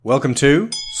Welcome to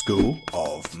School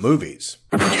of Movies.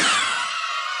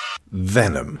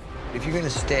 Venom. If you're gonna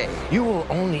stay, you will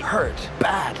only hurt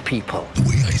bad people. The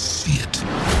way I see it,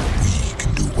 we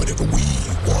can do whatever we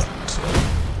want.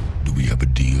 Do we have a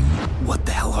deal? What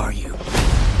the hell are you?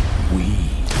 We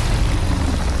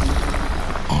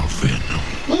are Venom.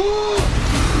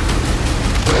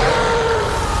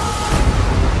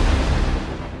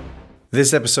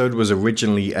 This episode was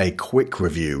originally a quick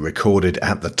review recorded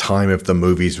at the time of the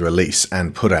movie's release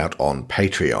and put out on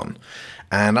Patreon,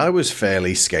 and I was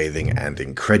fairly scathing and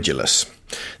incredulous.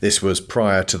 This was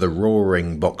prior to the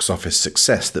roaring box office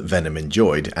success that Venom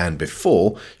enjoyed, and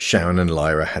before Sharon and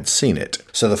Lyra had seen it.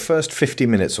 So the first 50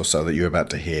 minutes or so that you're about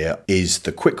to hear is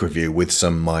the quick review with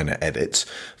some minor edits,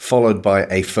 followed by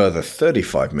a further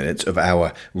 35 minutes of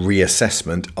our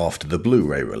reassessment after the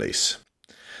Blu-ray release.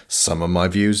 Some of my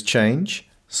views change,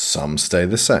 some stay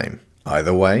the same.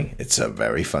 Either way, it's a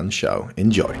very fun show.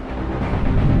 Enjoy.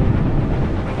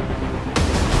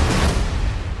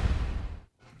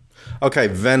 Okay,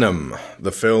 Venom,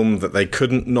 the film that they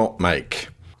couldn't not make.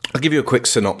 I'll give you a quick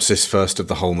synopsis first of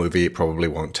the whole movie. It probably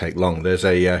won't take long. There's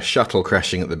a shuttle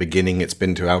crashing at the beginning. It's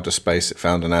been to outer space. It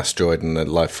found an asteroid, and the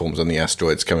life forms on the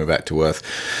asteroid's coming back to Earth.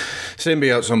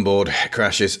 Symbiote's on board,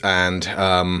 crashes, and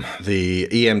the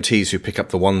EMTs who pick up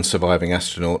the one surviving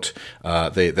astronaut,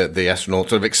 the astronaut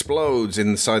sort of explodes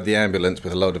inside the ambulance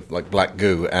with a load of black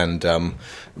goo, and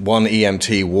one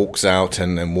EMT walks out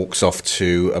and then walks off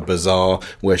to a bazaar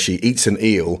where she eats an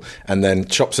eel and then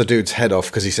chops a dude's head off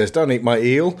because he says, "Don't eat my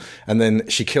eel." And then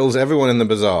she kills everyone in the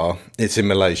bazaar. It's in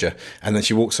Malaysia. And then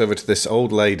she walks over to this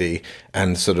old lady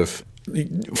and sort of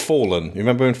Fallen. You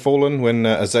remember in Fallen when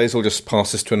Azazel just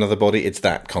passes to another body? It's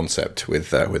that concept with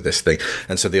this thing.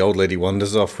 And so the old lady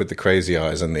wanders off with the crazy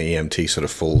eyes, and the EMT sort of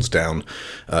falls down,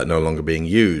 no longer being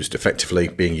used, effectively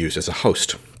being used as a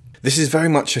host. This is very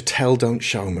much a tell, don't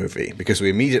show movie, because we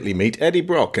immediately meet Eddie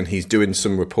Brock, and he's doing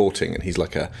some reporting, and he's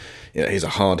he's a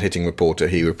hard-hitting reporter.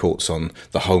 He reports on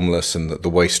the homeless and the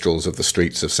wastrels of the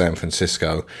streets of San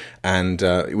Francisco, and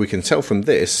we can tell from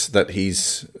this that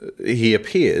he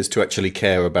appears to actually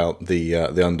care about the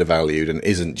undervalued and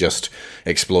isn't just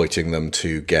exploiting them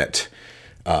to get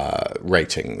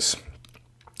ratings.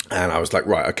 And I was like,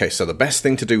 right, okay, so the best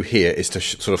thing to do here is to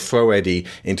sort of throw Eddie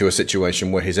into a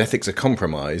situation where his ethics are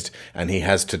compromised and he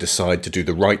has to decide to do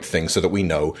the right thing so that we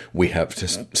know we have to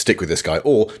stick with this guy,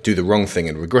 or do the wrong thing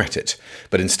and regret it.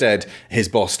 But instead, his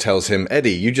boss tells him,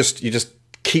 Eddie, you just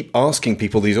keep asking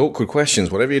people these awkward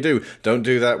questions. Whatever you do, don't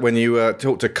do that when you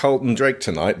talk to Carlton Drake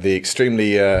tonight, the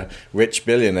extremely rich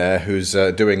billionaire who's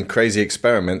doing crazy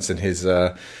experiments in his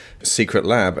secret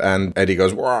lab. And Eddie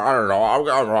goes, well, I don't know, I'm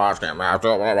going to ask him.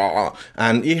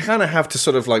 And you kind of have to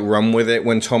sort of run with it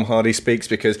when Tom Hardy speaks,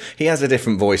 because he has a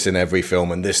different voice in every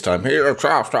film, and this time he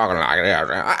starts talking like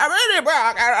this. I'm Eddie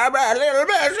Brock, I'm a little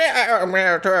bit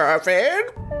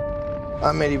terrified.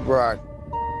 I'm Eddie Brock.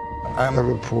 I'm a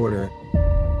reporter.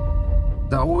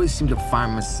 I always seem to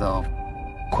find myself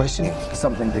questioning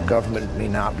something the government may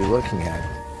not be looking at.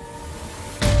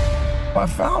 I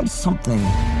found something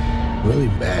really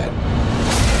bad.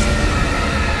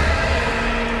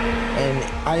 And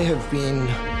I have been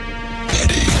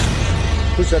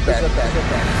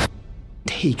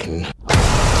taken.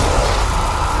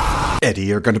 Eddie,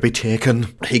 you're going to be taken.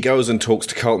 He goes and talks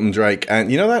to Carlton Drake,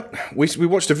 and you know that? We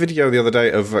watched a video the other day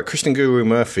of Christian Guru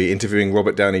Murphy interviewing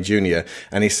Robert Downey Jr.,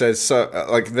 and he says,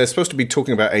 they're supposed to be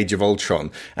talking about Age of Ultron,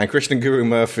 and Christian Guru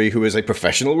Murphy, who is a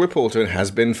professional reporter and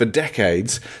has been for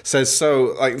decades, says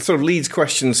sort of leads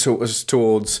questions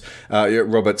towards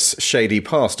Robert's shady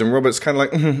past, and Robert's kind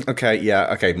of like,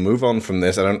 okay, move on from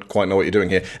this, I don't quite know what you're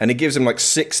doing here, and he gives him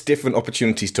 6 different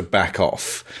opportunities to back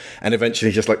off, and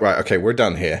eventually he's just right, okay, we're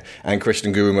done here. And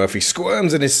Christian Guru Murphy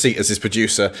squirms in his seat as his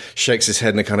producer shakes his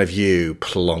head in a kind of you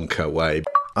plonker way.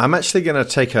 I'm actually going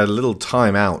to take a little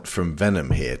time out from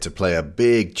Venom here to play a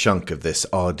big chunk of this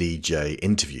RDJ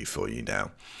interview for you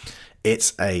now.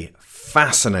 It's a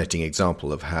fascinating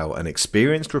example of how an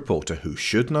experienced reporter who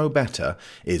should know better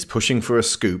is pushing for a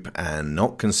scoop and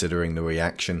not considering the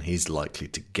reaction he's likely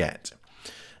to get.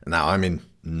 Now, I'm in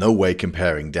no way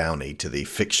comparing Downey to the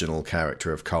fictional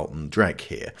character of Carlton Drake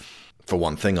here. For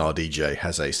one thing, RDJ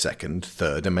has a second,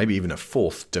 third, and maybe even a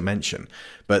fourth dimension.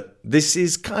 But this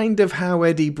is kind of how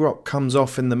Eddie Brock comes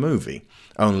off in the movie,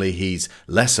 only he's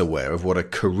less aware of what a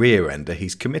career ender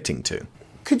he's committing to.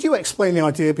 Could you explain the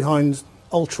idea behind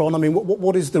Ultron? I mean,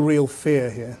 what is the real fear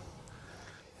here?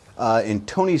 In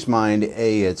Tony's mind,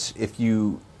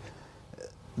 the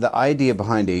idea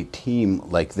behind a team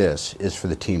like this is for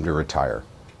the team to retire.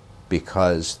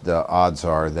 because the odds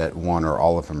are that one or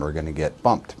all of them are going to get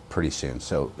bumped pretty soon.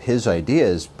 So his idea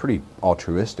is pretty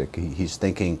altruistic. He's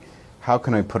thinking, how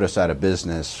can I put us out of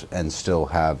business and still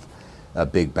have a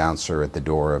big bouncer at the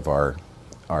door of our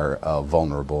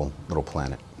vulnerable little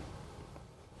planet?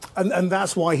 And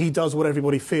that's why he does what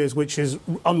everybody fears, which is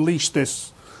unleash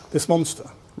this monster.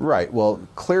 Right. Well,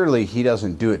 clearly he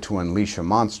doesn't do it to unleash a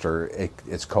monster.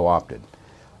 It's co-opted.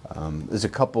 There's a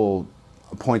couple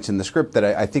points in the script that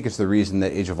I think is the reason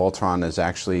that Age of Ultron is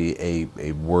actually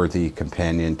a worthy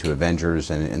companion to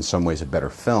Avengers and in some ways a better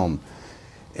film,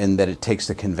 in that it takes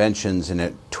the conventions and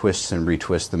it twists and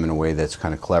retwists them in a way that's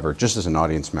kind of clever. Just as an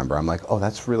audience member, I'm like, oh,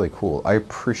 that's really cool. I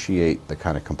appreciate the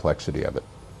kind of complexity of it.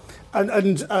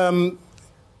 And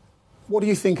what do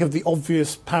you think of the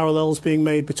obvious parallels being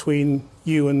made between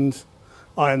you and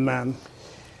Iron Man?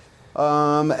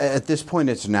 At this point,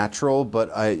 it's natural,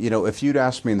 but if you'd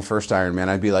asked me in the first Iron Man,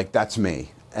 I'd be like, "That's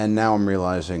me." And now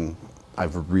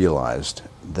I've realized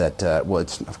that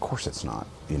of course it's not.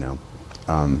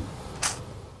 I'm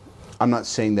not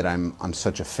saying that I'm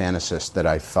such a fantasist that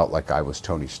I felt like I was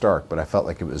Tony Stark, but I felt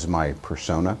like it was my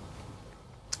persona.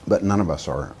 But none of us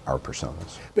are our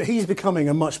personas. But he's becoming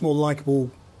a much more likable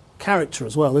character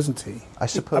as well, isn't he? I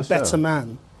suppose a better so.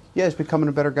 Man. Yeah, he's becoming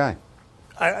a better guy.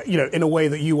 In a way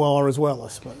that you are as well, I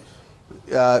suppose.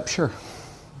 Sure.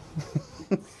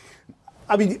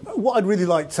 I mean, what I'd really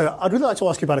like to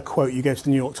ask you about a quote you gave to the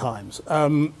New York Times,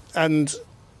 and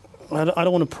I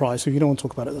don't want to pry, so if you don't want to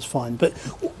talk about it, that's fine. But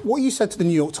what you said to the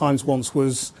New York Times once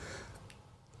was,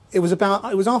 it was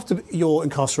after your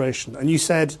incarceration, and you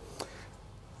said,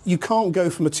 you can't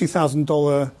go from a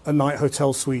 $2,000 a night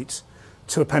hotel suite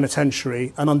to a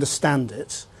penitentiary and understand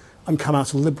it and come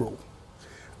out a liberal.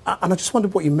 And I just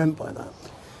wondered what you meant by that.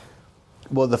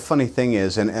 Well, the funny thing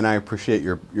is, and I appreciate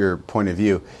your point of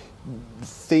view,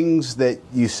 things that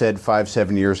you said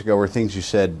 5-7 years ago or things you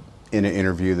said in an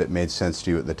interview that made sense to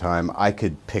you at the time, I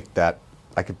could pick that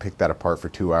apart for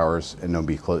 2 hours and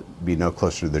be no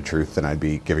closer to the truth than I'd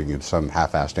be giving you some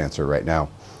half-assed answer right now.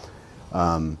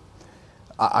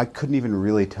 I couldn't even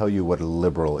really tell you what a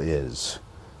liberal is.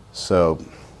 So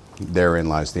therein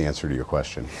lies the answer to your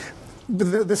question.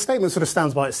 But the statement sort of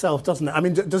stands by itself, doesn't it? I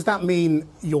mean, does that mean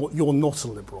you're not a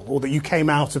liberal, or that you came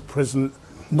out of prison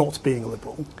not being a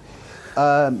liberal?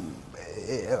 Are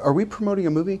we promoting a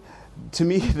movie? To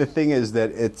me, the thing is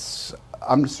that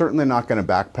I'm certainly not going to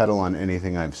backpedal on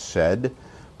anything I've said,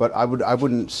 but I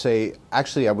wouldn't say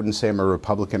I'm a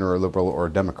Republican or a liberal or a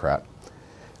Democrat.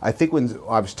 I think when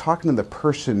I was talking to the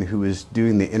person who was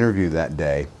doing the interview that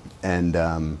day, and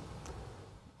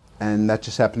that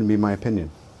just happened to be my opinion.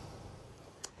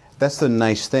 That's the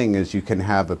nice thing, is you can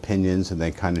have opinions and they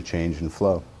kind of change and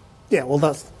flow. Yeah, well,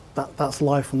 that's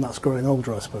life and that's growing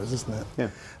older, I suppose, isn't it?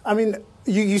 Yeah. I mean,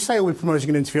 you say we're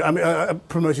promoting an interview. I mean,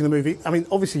 promoting the movie. I mean,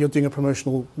 obviously you're doing a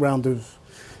promotional round of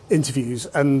interviews,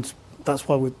 and that's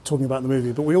why we're talking about the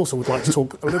movie. But we also would like to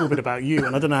talk a little bit about you,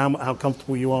 and I don't know how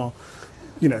comfortable you are,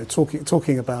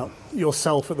 talking about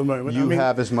yourself at the moment. You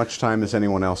have as much time as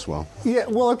anyone else will. Yeah,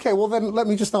 well, okay, well then let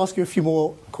me just ask you a few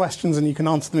more questions, and you can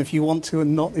answer them if you want to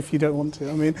and not if you don't want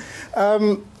to. I mean... so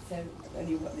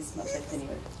only got this much left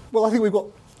anyway? Well, I think we've got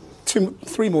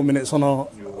 3 more minutes on our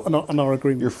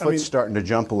agreement. Your foot's starting to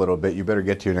jump a little bit. You better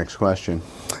get to your next question.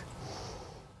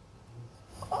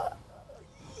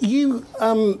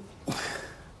 The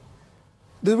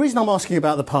reason I'm asking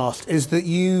about the past is that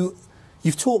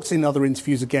you've talked in other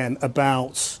interviews again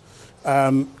about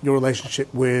your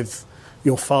relationship with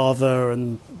your father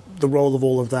and the role of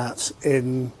all of that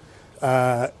in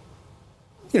the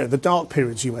dark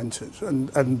periods you entered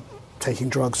and taking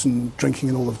drugs and drinking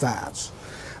and all of that.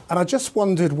 And I just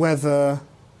wondered whether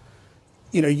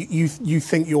you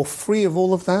think you're free of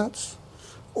all of that,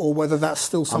 or whether that's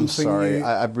still something. I'm sorry,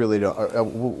 I really don't.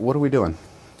 What are we doing?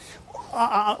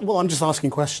 Well, I'm just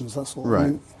asking questions, that's all. Right. I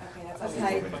mean, Okay, that's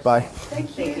okay. Bye.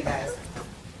 Thank you guys.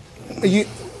 are you...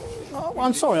 Oh,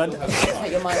 I'm sorry.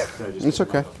 Take your mic. It's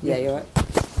okay. Yeah, you're right.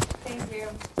 Thank you.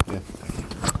 Yeah.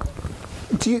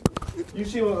 Do you... You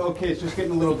seem okay. It's just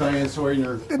getting a little dinosaur in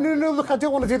your... No, look, I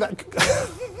don't want to do that.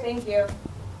 Thank you.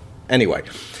 Anyway,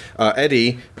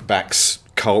 Eddie backs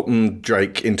Carlton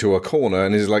Drake into a corner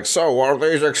and is like, so what are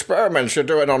these experiments you're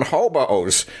doing on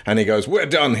hobos? And he goes, we're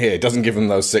done here. Doesn't give him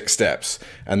those 6 steps.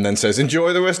 And then says,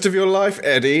 enjoy the rest of your life,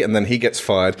 Eddie. And then he gets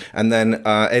fired. And then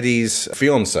Eddie's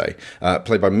fiancée,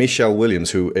 played by Michelle Williams,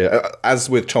 who, as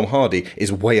with Tom Hardy,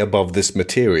 is way above this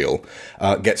material,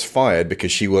 gets fired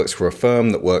because she works for a firm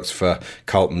that works for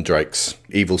Carlton Drake's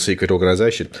evil secret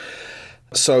organisation.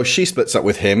 So she splits up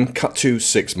with him, cut to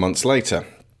 6 months later.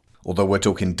 although we're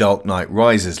talking Dark Knight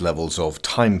Rises levels of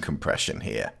time compression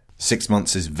here. 6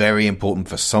 months is very important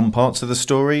for some parts of the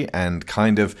story, and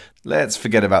kind of let's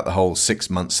forget about the whole 6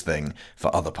 months thing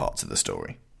for other parts of the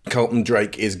story. Carlton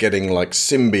Drake is getting like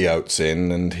symbiotes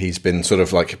in, and he's been sort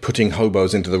of like putting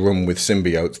hobos into the room with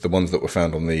symbiotes, the ones that were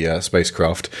found on the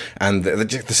spacecraft, and the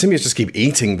symbiotes just keep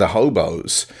eating the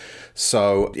hobos.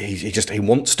 So he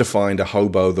wants to find a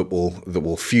hobo that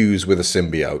will fuse with a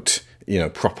symbiote,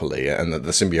 properly, and that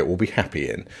the symbiote will be happy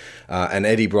in. And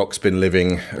Eddie Brock's been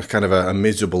living kind of a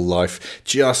miserable life,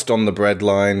 just on the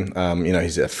breadline.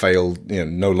 He's a failed,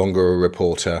 no longer a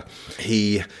reporter.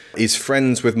 He is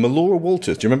friends with Melora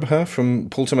Walters. Do you remember her from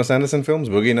Paul Thomas Anderson films?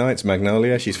 Boogie Nights,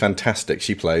 Magnolia? She's fantastic.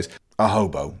 She plays a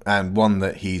hobo, and one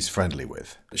that he's friendly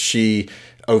with. She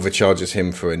overcharges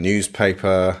him for a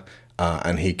newspaper,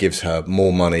 and he gives her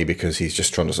more money because he's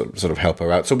just trying to sort of help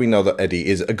her out. So we know that Eddie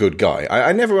is a good guy.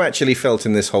 I never actually felt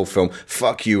in this whole film,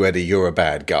 fuck you, Eddie, you're a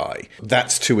bad guy.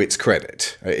 That's to its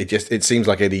credit. It seems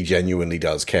like Eddie genuinely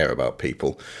does care about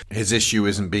people. His issue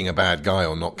isn't being a bad guy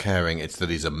or not caring, it's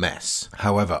that he's a mess.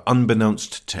 However,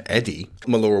 unbeknownst to Eddie,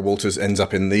 Melora Walters ends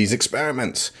up in these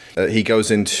experiments. He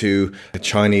goes into a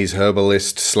Chinese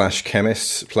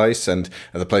herbalist/chemist's place, and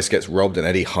the place gets robbed, and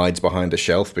Eddie hides behind a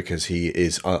shelf because he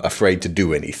is afraid to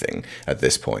do anything at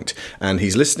this point. And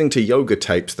he's listening to yoga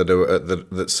tapes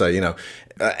that say,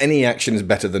 any action is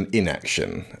better than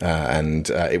inaction. And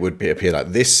it would appear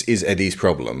like this is Eddie's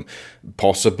problem.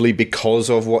 Possibly because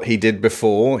of what he did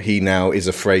before, he now is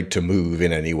afraid to move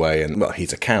in any way. And, well,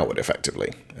 he's a coward,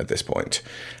 effectively, at this point.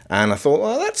 And I thought,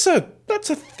 well, that's a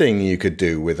thing you could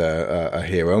do with a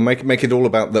hero. Make it all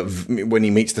about that when he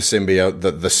meets the symbiote,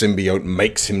 that the symbiote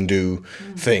makes him do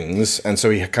things, and so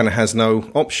he kind of has no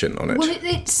option on it. Well,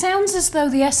 it sounds as though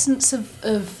the essence of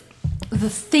the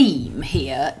theme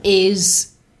here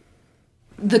is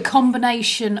the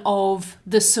combination of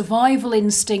the survival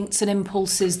instincts and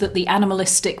impulses that the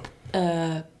animalistic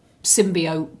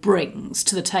symbiote brings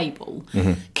to the table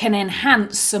can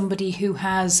enhance somebody who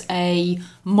has a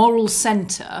moral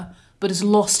centre but has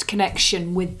lost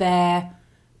connection with their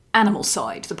animal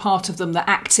side, the part of them that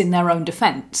acts in their own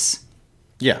defence.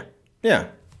 Yeah.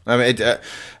 I mean,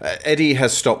 Eddie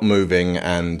has stopped moving,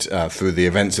 and through the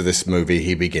events of this movie,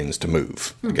 he begins to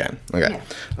move again. Okay. Yeah.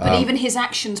 But even his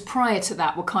actions prior to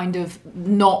that were kind of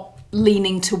not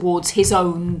leaning towards his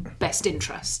own best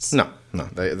interests. No.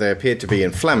 They appeared to be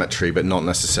inflammatory, but not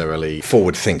necessarily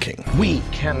forward-thinking. We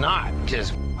cannot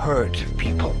just hurt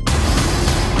people.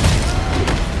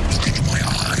 Look into my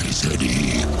eyes,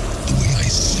 Eddie. The way I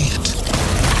see it.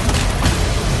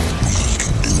 We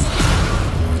can do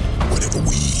whatever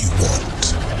we want.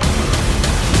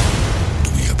 Do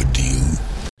we have a deal?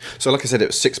 So like I said, it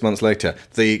was 6 months later.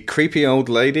 The creepy old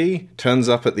lady turns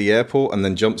up at the airport and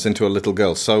then jumps into a little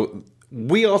girl. So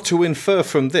we are to infer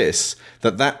from this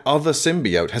that other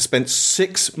symbiote has spent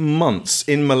 6 months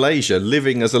in Malaysia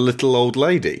living as a little old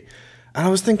lady. And I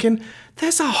was thinking,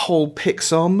 there's a whole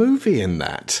Pixar movie in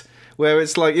that, where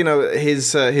it's like,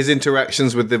 his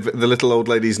interactions with the little old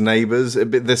lady's neighbours, the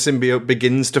symbiote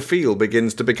begins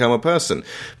to become a person.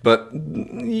 But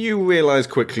you realise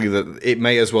quickly that it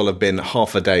may as well have been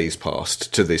half a day's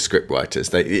passed to the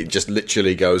scriptwriters. It just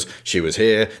literally goes, she was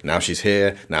here, now she's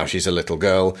a little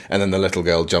girl, and then the little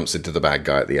girl jumps into the bad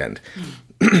guy at the end.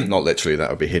 Not literally, that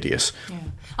would be hideous. Yeah.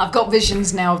 I've got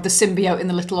visions now of the symbiote and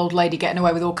the little old lady getting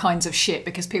away with all kinds of shit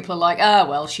because people are like,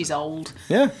 well, she's old.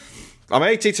 Yeah. I'm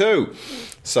 82.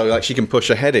 So, she can push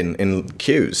ahead in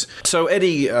queues. So,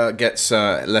 Eddie gets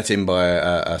let in by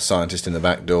a scientist in the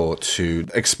back door to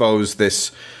expose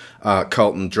this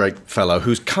Carlton Drake fellow,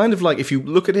 who's kind of like, if you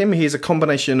look at him, he's a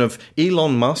combination of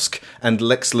Elon Musk and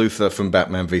Lex Luthor from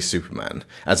Batman v Superman.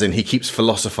 As in, he keeps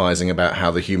philosophizing about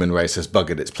how the human race has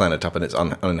buggered its planet up and it's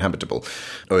uninhabitable.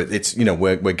 Or it's,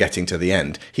 we're getting to the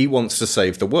end. He wants to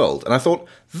save the world. And I thought,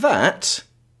 that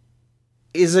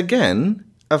is, again,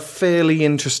 a fairly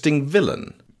interesting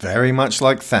villain. Very much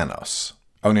like Thanos.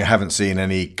 Only I haven't seen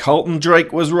any Carlton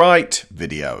Drake was right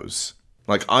videos.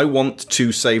 I want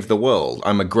to save the world.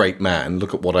 I'm a great man.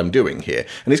 Look at what I'm doing here.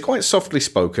 And he's quite softly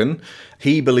spoken.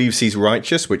 He believes he's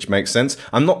righteous, which makes sense.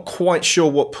 I'm not quite sure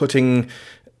what putting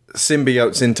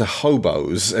symbiotes into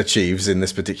hobos achieves in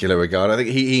this particular regard. I think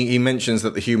he mentions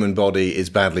that the human body is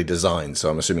badly designed, so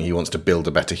I'm assuming he wants to build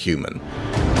a better human.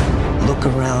 Look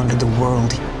around at the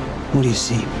world. What do you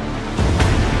see?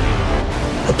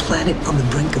 A planet on the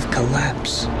brink of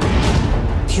collapse.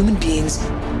 Human beings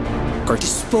are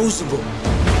disposable.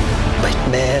 But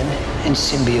man and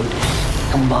symbiote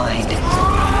combined.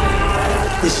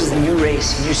 This is a new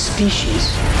race, a new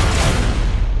species.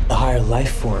 A higher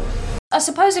life form. I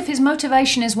suppose if his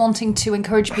motivation is wanting to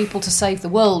encourage people to save the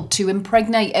world, to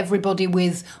impregnate everybody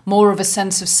with more of a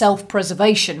sense of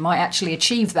self-preservation might actually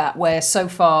achieve that, where so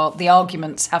far the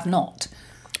arguments have not.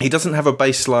 He doesn't have a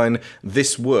baseline,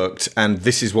 this worked, and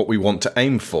this is what we want to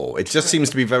aim for. It just seems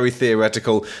to be very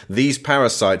theoretical. These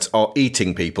parasites are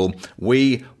eating people.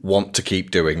 We want to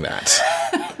keep doing that.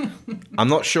 I'm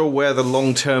not sure where the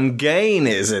long-term gain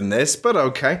is in this, but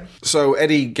okay. So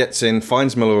Eddie gets in,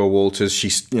 finds Melora Walters.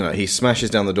 He smashes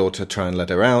down the door to try and let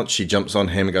her out. She jumps on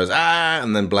him and goes, ah,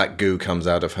 and then black goo comes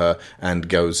out of her and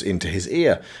goes into his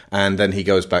ear. And then he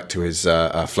goes back to his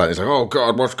flat. He's like, oh,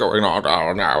 God, what's going on?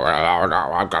 Oh, no,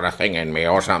 I've got a thing in me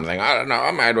or something. I don't know,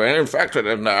 I'm infected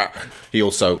in there. He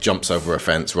also jumps over a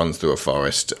fence, runs through a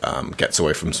forest, gets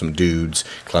away from some dudes,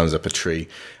 climbs up a tree.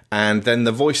 And then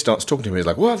the voice starts talking to him. He's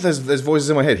like, what? There's voices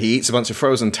in my head. He eats a bunch of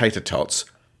frozen tater tots.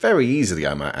 Very easily,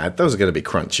 I might add. Those are going to be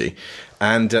crunchy.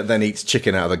 And then eats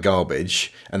chicken out of the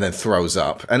garbage and then throws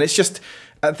up. And it's just,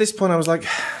 at this point, I was like,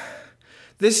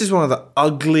 this is one of the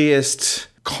ugliest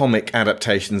comic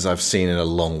adaptations I've seen in a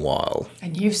long while.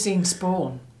 And you've seen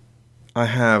Spawn. I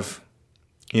have.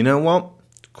 You know what?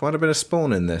 Quite a bit of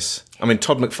Spawn in this. I mean,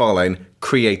 Todd McFarlane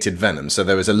created Venom, so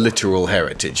there is a literal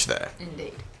heritage there.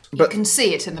 Indeed. But you can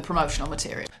see it in the promotional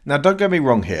material. Now, don't get me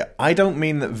wrong here. I don't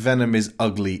mean that Venom is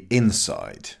ugly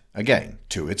inside. Again,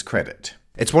 to its credit.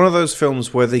 It's one of those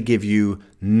films where they give you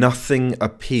nothing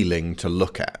appealing to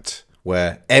look at,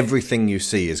 where everything you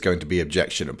see is going to be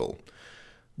objectionable,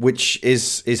 which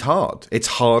is hard. It's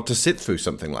hard to sit through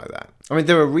something like that. I mean,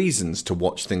 there are reasons to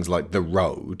watch things like The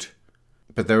Road,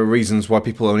 but there are reasons why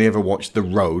people only ever watch The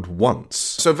Road once.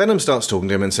 So Venom starts talking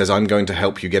to him and says, I'm going to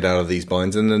help you get out of these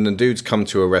binds. And then the dudes come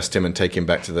to arrest him and take him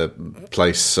back to the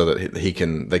place so that they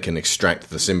can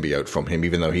extract the symbiote from him,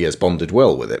 even though he has bonded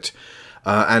well with it.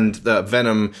 And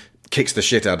Venom kicks the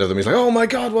shit out of them. He's like, oh my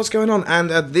God, what's going on?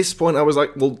 And at this point, I was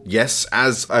like, well, yes,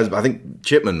 as I think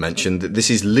Chipman mentioned, this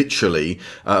is literally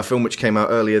a film which came out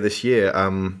earlier this year,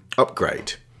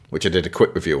 Upgrade, which I did a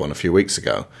quick review on a few weeks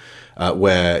ago.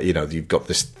 Where, you've got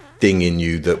this thing in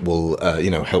you that will,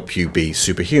 help you be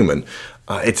superhuman.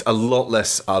 It's a lot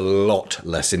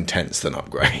less intense than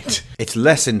Upgrade. It's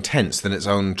less intense than its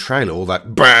own trailer, all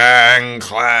that bang,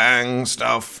 clang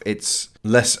stuff. It's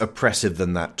less oppressive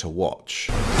than that to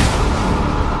watch.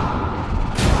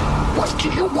 What do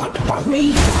you want from me?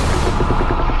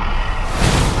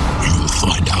 You'll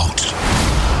find out.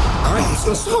 I'm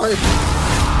so sorry.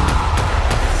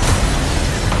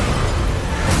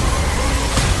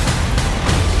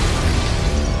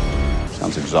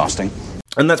 Sounds exhausting.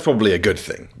 And that's probably a good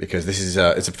thing, because this is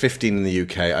it's a 15 in the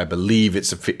UK. I believe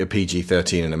it's a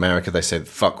PG-13 in America. They said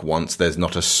fuck once. There's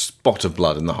not a spot of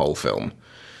blood in the whole film.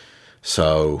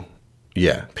 So,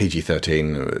 yeah,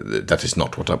 PG-13, that is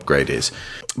not what Upgrade is.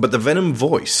 But the Venom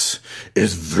voice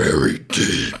is very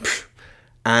deep.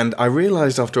 And I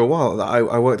realised after a while that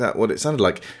I worked out what it sounded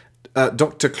like.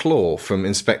 Dr. Claw from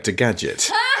Inspector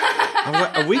Gadget. I was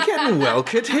like, are we getting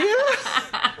Welkett here?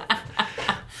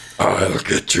 I'll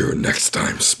get you next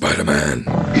time, Spider-Man.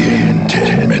 In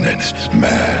 10 minutes,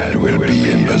 man will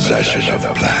be in possession of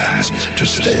plans to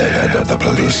stay ahead of the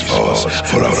police force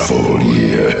for a full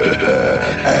year.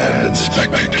 And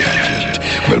Inspector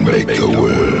Gadget will make the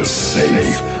world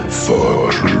safe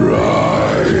for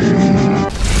crime.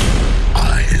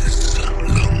 Eyes,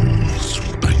 lungs,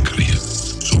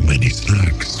 pancreas, so many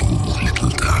snacks, so little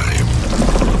time.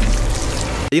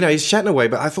 He's chatting away,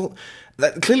 but I thought...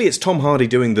 Clearly it's Tom Hardy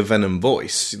doing the Venom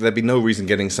voice. There'd be no reason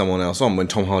getting someone else on when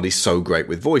Tom Hardy's so great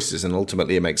with voices, and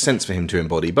ultimately it makes sense for him to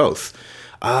embody both.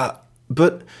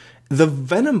 But the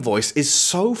Venom voice is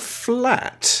so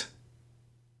flat,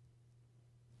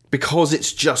 because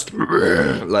it's just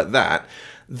like that,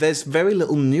 there's very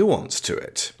little nuance to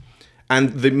it.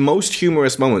 And the most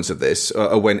humorous moments of this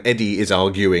are when Eddie is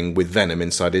arguing with Venom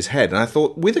inside his head. And I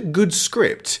thought, with a good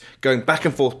script, going back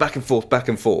and forth, back and forth, back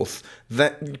and forth,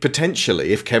 that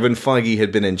potentially, if Kevin Feige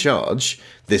had been in charge,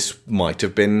 this might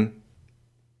have been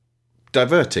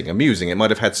diverting, amusing. It might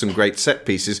have had some great set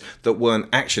pieces that weren't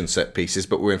action set pieces,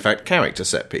 but were in fact character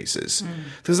set pieces.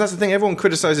 Because that's the thing, everyone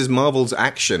criticizes Marvel's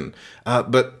action,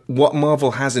 but what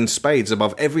Marvel has in spades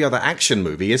above every other action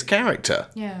movie is character.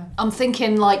 Yeah. I'm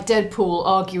thinking like Deadpool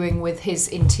arguing with his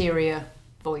interior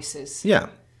voices. Yeah.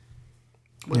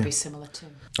 Would be similar too.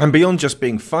 And beyond just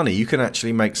being funny, you can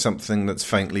actually make something that's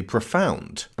faintly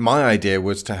profound. My idea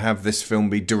was to have this film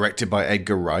be directed by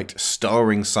Edgar Wright,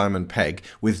 starring Simon Pegg,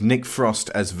 with Nick Frost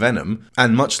as Venom,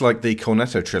 and much like the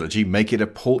Cornetto trilogy, make it a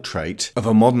portrait of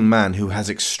a modern man who has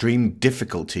extreme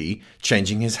difficulty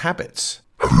changing his habits.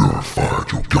 Have you ever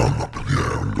fired your gun up in the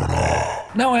air and gone, ah?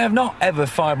 No, I have not ever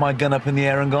fired my gun up in the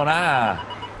air and gone,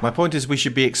 ah. My point is we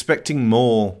should be expecting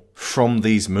more from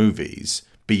these movies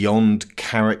beyond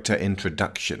character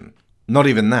introduction. Not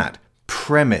even that.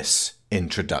 Premise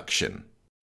introduction.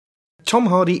 Tom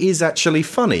Hardy is actually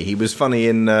funny. He was funny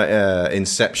in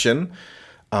Inception,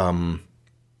 and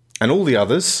all the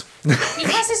others. He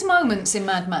has his moments in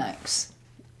Mad Max.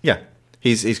 Yeah,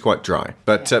 he's quite dry,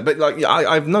 but like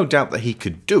I've no doubt that he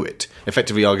could do it.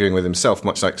 Effectively arguing with himself,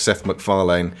 much like Seth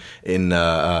MacFarlane in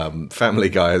Family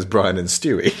Guy as Brian and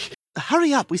Stewie.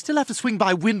 Hurry up, we still have to swing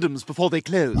by Wyndham's before they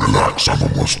close. Relax, I'm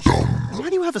almost done. Why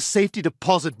do you have a safety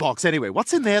deposit box anyway?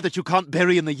 What's in there that you can't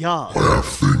bury in the yard? I have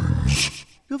things.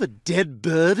 You have a dead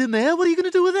bird in there? What are you going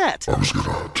to do with that? I was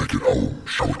gonna take it home,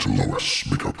 show it to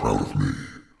Lois, make her proud of me.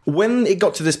 When it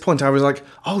got to this point, I was like,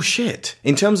 oh shit.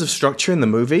 In terms of structure in the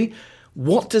movie,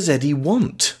 what does Eddie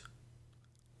want?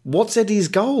 What's Eddie's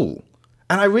goal?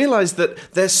 And I realised that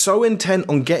they're so intent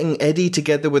on getting Eddie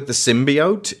together with the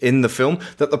symbiote in the film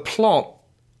that the plot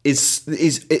is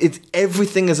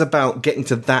everything is about getting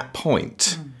to that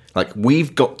point. Like,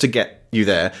 we've got to get you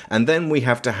there, and then we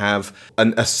have to have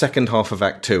a second half of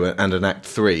Act 2 and an Act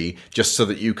 3 just so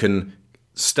that you can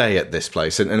stay at this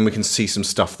place and we can see some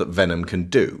stuff that Venom can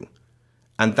do.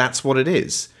 And that's what it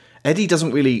is. Eddie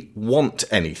doesn't really want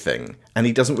anything, and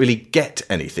he doesn't really get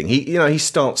anything. He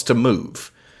starts to move,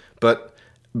 but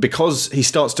because he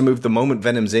starts to move the moment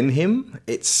Venom's in him,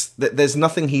 there's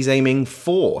nothing he's aiming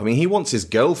for. I mean, he wants his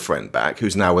girlfriend back,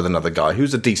 who's now with another guy,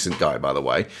 who's a decent guy, by the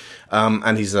way,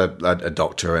 and he's a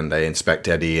doctor, and they inspect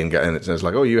Eddie, and it's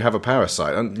like, oh, you have a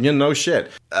parasite, and no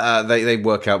shit. They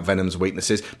work out Venom's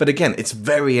weaknesses, but again, it's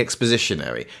very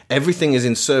expositionary. Everything is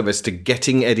in service to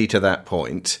getting Eddie to that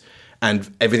point,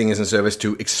 and everything is in service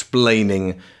to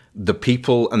explaining the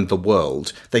people and the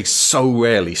world. They so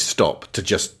rarely stop to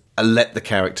just let the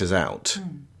characters out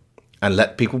and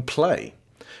let people play.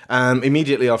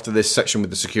 Immediately after this section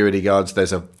with the security guards,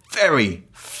 there's a very,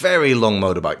 very long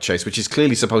motorbike chase, which is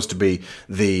clearly supposed to be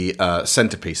the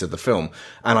centerpiece of the film.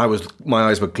 And my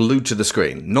eyes were glued to the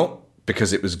screen, not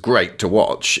because it was great to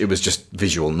watch, it was just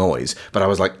visual noise. But I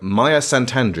was like, Maya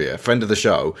Santandrea, friend of the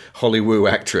show, Hollywood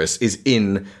actress, is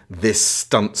in this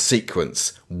stunt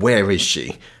sequence. Where is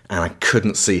she? And I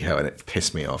couldn't see her, and it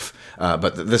pissed me off.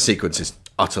 But the sequence is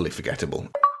utterly forgettable.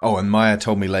 Oh, and Maya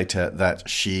told me later that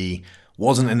she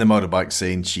wasn't in the motorbike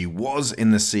scene. She was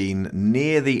in the scene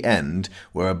near the end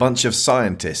where a bunch of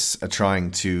scientists are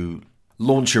trying to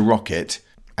launch a rocket,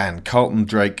 and Carlton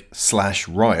Drake /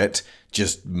 Riot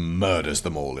just murders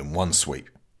them all in one sweep.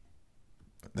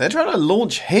 They're trying to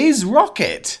launch his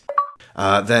rocket.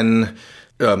 Then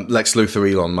Lex Luthor,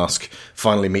 Elon Musk,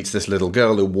 finally meets this little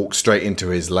girl who walks straight into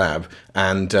his lab,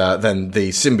 and then the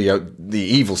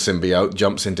evil symbiote,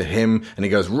 jumps into him, and he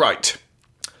goes, right.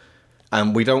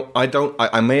 And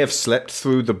I may have slept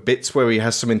through the bits where he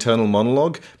has some internal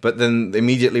monologue, but then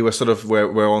immediately we're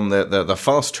on the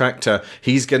fast track to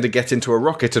he's going to get into a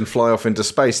rocket and fly off into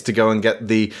space to go and get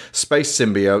the space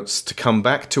symbiotes to come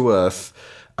back to Earth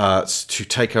to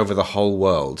take over the whole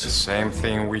world. The same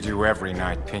thing we do every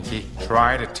night, Pinky.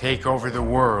 Try to take over the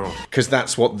world. Because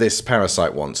that's what this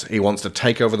parasite wants. He wants to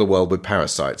take over the world with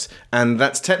parasites. And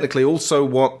that's technically also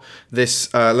what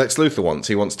this Lex Luthor wants.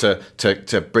 He wants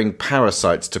to bring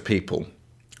parasites to people.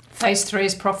 Phase 3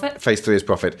 is profit. Phase 3 is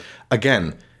profit.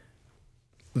 Again,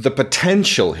 the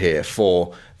potential here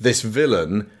for this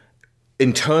villain,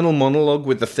 internal monologue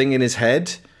with the thing in his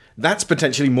head, that's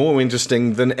potentially more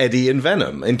interesting than Eddie and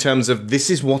Venom in terms of this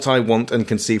is what I want and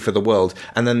can see for the world,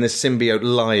 and then this symbiote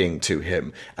lying to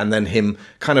him, and then him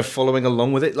kind of following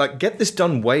along with it. Like, get this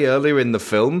done way earlier in the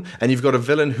film, and you've got a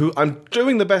villain who, I'm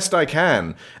doing the best I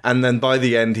can, and then by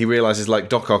the end he realises, like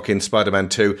Doc Ock in Spider-Man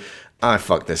 2, I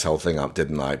fucked this whole thing up,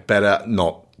 didn't I? Better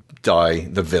not die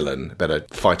the villain, better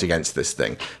fight against this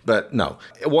thing. But no,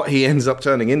 what he ends up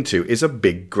turning into is a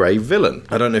big grey villain.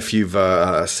 I don't know if you've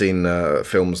seen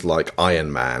films like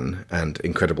Iron Man and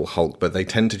Incredible Hulk, but they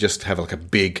tend to just have like a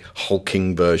big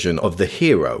hulking version of the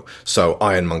hero. So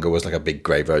Ironmonger was like a big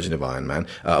grey version of Iron Man.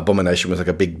 Abomination was like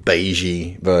a big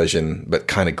beigey version, but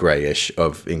kind of greyish,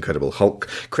 of Incredible Hulk.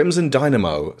 Crimson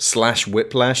Dynamo /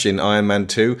 Whiplash in Iron Man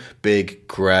 2, big,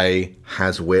 grey,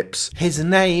 has whips. His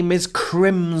name is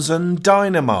Crimson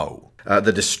Dynamo.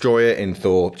 The Destroyer in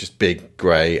Thor, just big,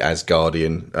 grey,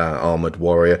 Asgardian, armoured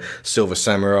warrior. Silver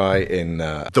Samurai in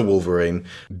The Wolverine.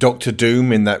 Doctor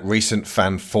Doom in that recent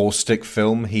Fan 4 stick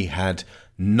film, he had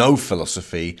no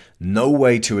philosophy, no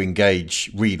way to engage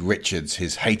Reed Richards,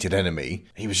 his hated enemy.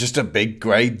 He was just a big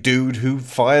grey dude who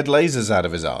fired lasers out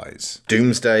of his eyes.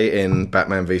 Doomsday in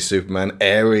Batman v Superman,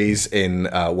 Ares in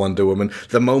Wonder Woman.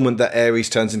 The moment that Ares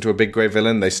turns into a big grey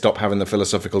villain, they stop having the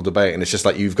philosophical debate, and it's just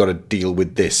like, you've got to deal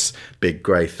with this big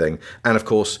grey thing. And of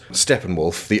course,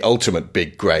 Steppenwolf, the ultimate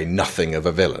big grey nothing of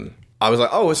a villain. I was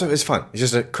like, oh, it's fine. It's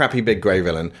just a crappy big grey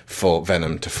villain for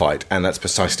Venom to fight. And that's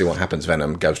precisely what happens.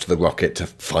 Venom goes to the Rocket to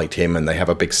fight him, and they have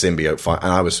a big symbiote fight.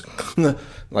 And I was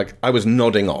like, I was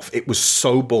nodding off. It was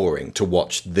so boring to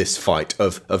watch this fight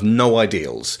of no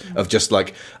ideals, of just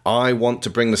like, I want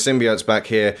to bring the symbiotes back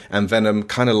here, and Venom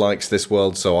kind of likes this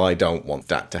world, so I don't want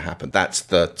that to happen. That's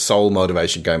the sole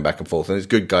motivation going back and forth. And it's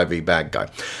good guy v bad guy.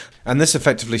 And this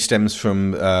effectively stems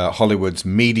from Hollywood's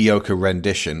mediocre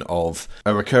rendition of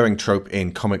a recurring trope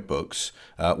in comic books,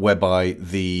 whereby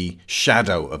the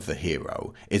shadow of the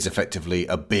hero is effectively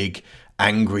a big,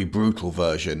 angry, brutal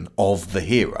version of the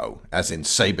hero, as in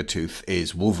Sabretooth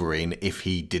is Wolverine if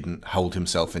he didn't hold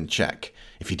himself in check,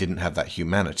 if he didn't have that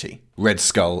humanity. Red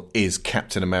Skull is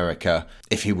Captain America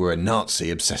if he were a Nazi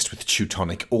obsessed with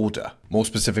Teutonic order. More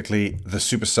specifically, the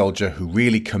super soldier who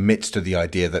really commits to the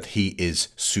idea that he is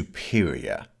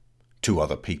superior to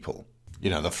other people.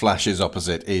 You know, the Flash's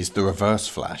opposite is the Reverse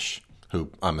Flash, who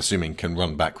I'm assuming can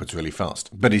run backwards really fast.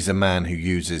 But he's a man who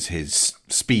uses his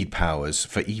speed powers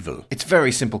for evil. It's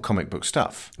very simple comic book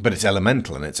stuff, but it's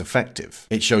elemental and it's effective.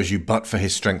 It shows you, but for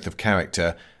his strength of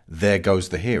character, there goes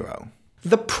the hero.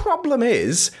 The problem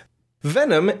is,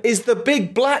 Venom is the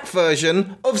big black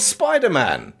version of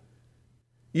Spider-Man.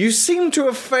 You seem to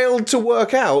have failed to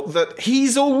work out that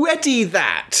he's already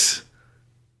that.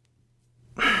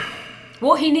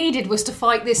 What he needed was to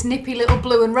fight this nippy little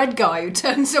blue and red guy who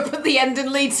turns up at the end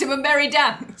and leads him a merry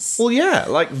dance. Well, yeah,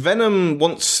 like Venom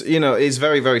is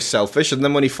very, very selfish, and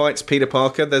then when he fights Peter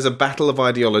Parker, there's a battle of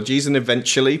ideologies, and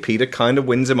eventually Peter kind of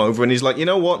wins him over, and he's like, you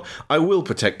know what, I will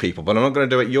protect people, but I'm not going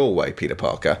to do it your way, Peter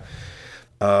Parker.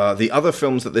 The other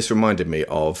films that this reminded me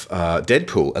of,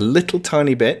 Deadpool, a little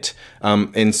tiny bit,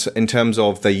 in terms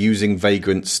of they're using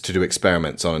vagrants to do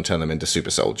experiments on and turn them into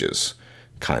super soldiers.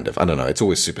 Kind of. I don't know. It's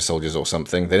always super soldiers or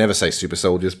something. They never say super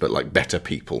soldiers, but like better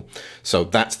people. So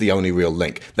that's the only real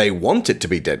link. They want it to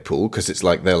be Deadpool because it's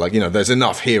like, they're like, there's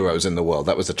enough heroes in the world.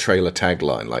 That was a trailer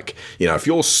tagline. Like, if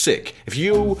you're sick, if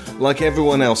you, like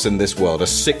everyone else in this world, are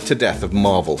sick to death of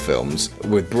Marvel films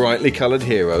with brightly coloured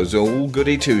heroes, all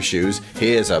goody two-shoes,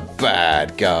 here's a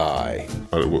bad guy.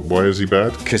 Why is he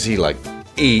bad? Because he,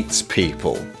 eats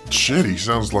people. Shit, he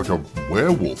sounds like a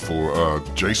werewolf or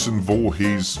Jason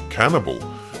Voorhees cannibal.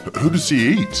 Who does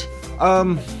he eat?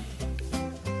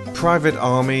 Private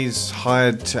armies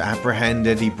hired to apprehend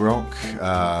Eddie Brock.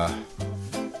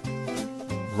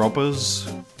 Robbers.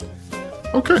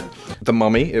 Okay. The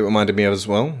Mummy, it reminded me of as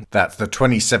well. That's the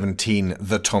 2017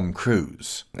 The Tom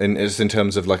Cruise. It's in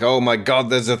terms of oh my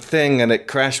god, there's a thing, and it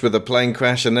crashed with a plane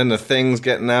crash, and then the thing's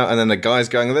getting out, and then the guy's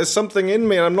going, there's something in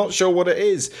me, and I'm not sure what it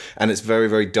is. And it's very,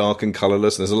 very dark and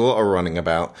colourless, and there's a lot of running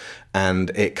about,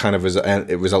 and it kind of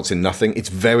it results in nothing. It's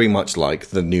very much like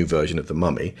the new version of The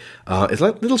Mummy. It's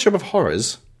like Little Shop of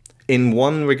Horrors in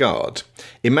one regard.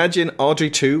 Imagine Audrey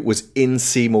 2 was in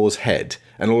Seymour's head,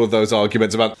 and all of those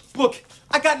arguments about, look,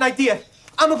 I got an idea.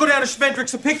 I'm gonna go down to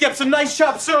Schmendrick's and pick you up some nice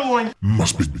chopped sirloin.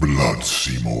 Must be blood,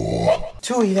 Seymour.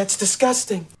 Tui, that's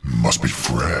disgusting. Must be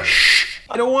fresh.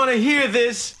 I don't want to hear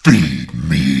this. Feed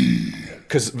me.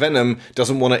 Because Venom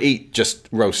doesn't want to eat just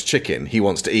roast chicken. He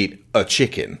wants to eat a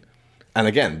chicken. And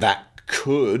again, that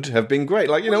could have been great.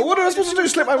 What am I supposed to do?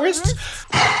 Slip my wrists?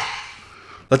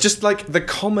 Just the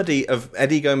comedy of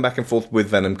Eddie going back and forth with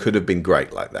Venom could have been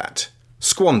great like that.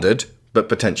 Squandered, but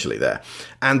potentially there.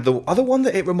 And the other one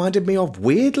that it reminded me of,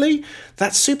 weirdly,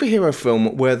 that superhero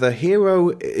film where the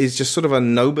hero is just sort of a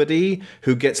nobody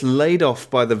who gets laid off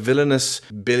by the villainous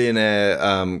billionaire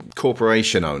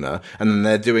corporation owner, and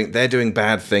then they're doing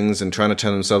bad things and trying to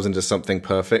turn themselves into something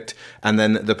perfect, and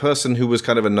then the person who was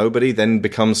kind of a nobody then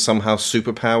becomes somehow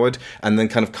superpowered and then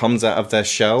kind of comes out of their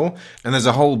shell. And there's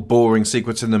a whole boring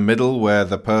sequence in the middle where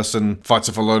the person fights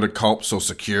off a load of cops or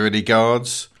security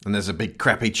guards, and there's a big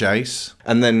crappy chase,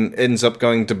 and then ends up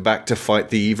going back to fight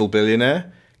the evil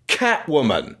billionaire.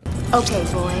 Catwoman! Okay,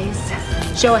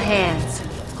 boys. Show of hands.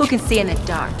 Who can see in the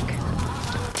dark?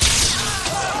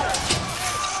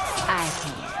 I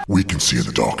can. We can see in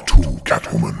the dark too,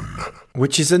 Catwoman.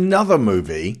 Which is another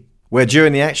movie where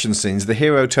during the action scenes the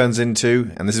hero turns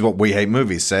into, and this is what We Hate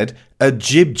Movies said, a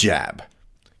jib-jab.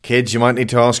 Kids, you might need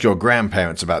to ask your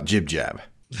grandparents about jib-jab.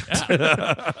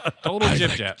 Total I jib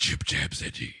like jab. jib jabs,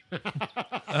 Eddie.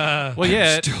 Well,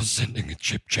 yeah. I'm still sending a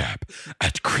jib jab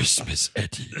at Christmas,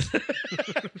 Eddie.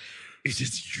 It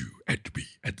is you and me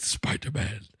and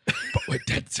Spider-Man, but we're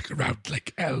dancing around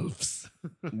like elves.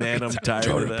 Man, I'm It's tired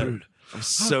of that. adorable. I'm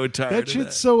so tired That of shit's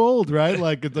that. so old, right?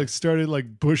 Like it started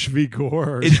like Bush v.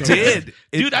 Gore. Or It something. did.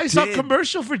 Dude, I saw a did.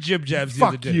 commercial for Jib Jabs the Fuck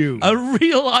other day. you. A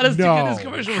real honest to No. goodness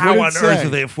commercial. How on What'd it earth say? are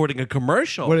they affording a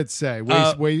commercial? What did it say?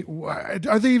 Wait,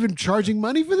 are they even charging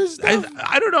money for this stuff?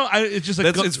 I don't know. It's just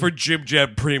like It's for Jib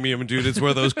Jab Premium, dude. It's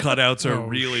where those cutouts are Oh,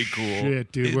 really cool.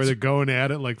 Shit, dude, where they're going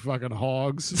at it like fucking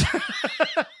hogs.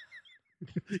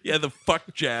 Yeah, the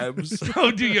fuck jabs. Oh,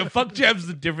 dude, yeah, fuck Jab's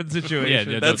a different situation.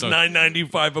 Yeah, That's don't-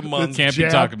 $9.95 a month. Can't be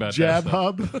talking about Jab that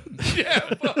Hub.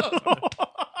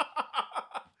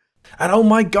 And oh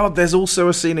my god, there's also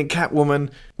a scene in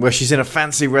Catwoman where she's in a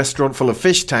fancy restaurant full of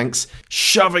fish tanks,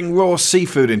 shoving raw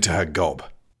seafood into her gob.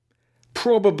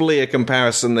 Probably a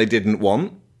comparison they didn't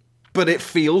want, but it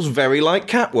feels very like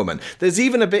Catwoman. There's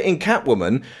even a bit in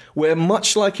Catwoman where,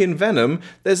 much like in Venom,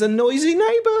 there's a noisy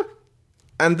neighbour.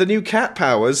 And the new cat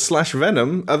powers /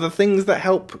 Venom are the things that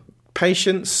help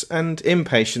patients and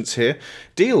impatients here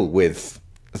deal with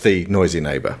the noisy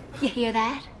neighbour. You hear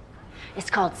that?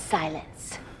 It's called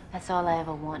silence. That's all I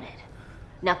ever wanted.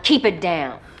 Now keep it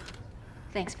down.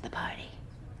 Thanks for the party.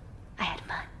 I had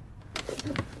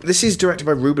fun. This is directed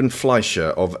by Ruben Fleischer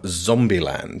of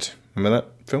Zombieland. Remember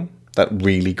that film? That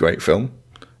really great film?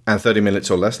 And 30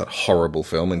 Minutes or Less, that horrible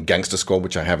film, and Gangster Squad,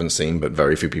 which I haven't seen, but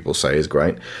very few people say is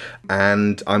great.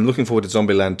 And I'm looking forward to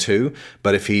Zombieland 2,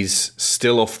 but if he's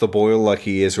still off the boil like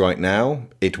he is right now,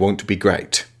 it won't be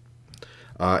great.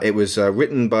 It was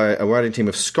written by a writing team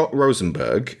of Scott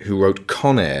Rosenberg, who wrote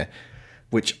Con Air,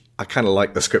 which I kind of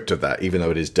like the script of that, even though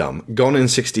it is dumb. Gone in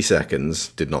 60 Seconds,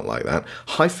 did not like that.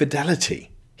 High Fidelity.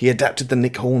 He adapted the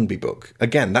Nick Hornby book.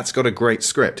 Again, that's got a great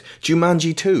script.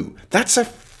 Jumanji 2. That's a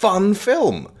fun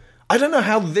film. I don't know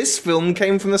how this film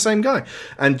came from the same guy.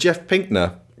 And Jeff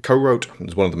Pinkner co-wrote,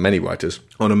 as one of the many writers,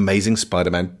 on Amazing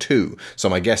Spider-Man 2. So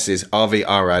my guess is Avi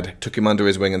Arad took him under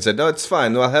his wing and said, "No, it's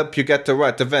fine. I'll help you get to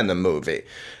write the Venom movie."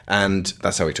 And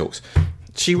that's how he talks.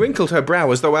 She wrinkled her brow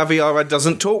as though Avi Arad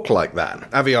doesn't talk like that.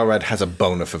 Avi Arad has a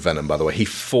boner for Venom, by the way. He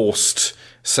forced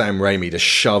Sam Raimi to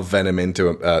shove Venom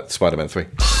into Spider-Man 3.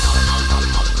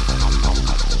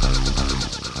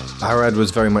 Arad was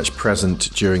very much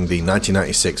present during the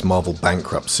 1996 Marvel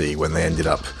bankruptcy when they ended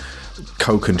up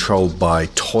co-controlled by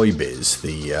Toy Biz,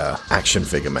 the action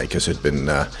figure makers who'd been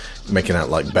making out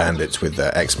like bandits with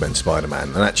X-Men Spider-Man,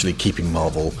 and actually keeping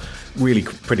Marvel really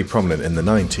pretty prominent in the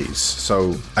 90s.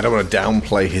 So I don't want to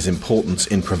downplay his importance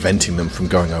in preventing them from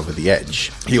going over the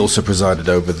edge. He also presided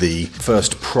over the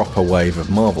first proper wave of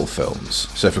Marvel films.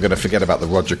 So if we're going to forget about the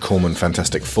Roger Corman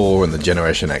Fantastic Four and the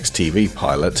Generation X TV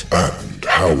pilot, And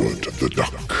Howard the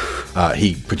Duck.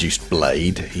 he produced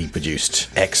Blade, he produced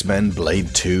X-Men,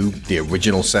 Blade 2, the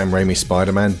original Sam Raimi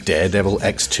Spider-Man, Daredevil,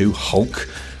 X2, Hulk,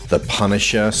 The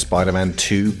Punisher, Spider-Man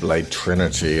 2, Blade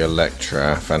Trinity,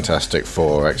 Elektra, Fantastic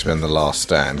Four, X-Men The Last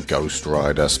Stand, Ghost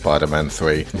Rider, Spider-Man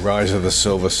 3, Rise of the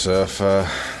Silver Surfer.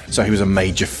 So he was a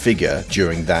major figure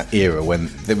during that era when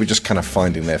they were just kind of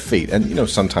finding their feet. And, you know,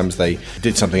 sometimes they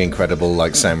did something incredible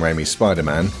like Sam Raimi's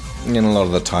Spider-Man, and a lot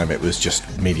of the time it was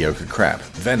just mediocre crap.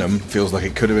 Venom feels like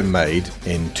it could have been made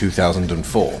in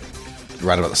 2004.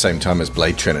 Right about the same time as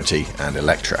Blade Trinity and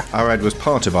Elektra. Arad was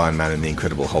part of Iron Man and the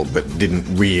Incredible Hulk, but didn't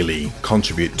really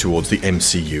contribute towards the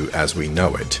MCU as we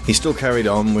know it. He still carried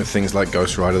on with things like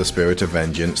Ghost Rider, The Spirit of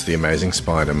Vengeance, The Amazing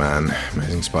Spider-Man,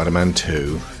 Amazing Spider-Man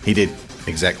 2. He did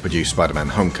exec produce Spider-Man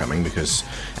Homecoming, because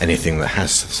anything that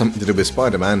has something to do with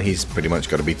Spider-Man, he's pretty much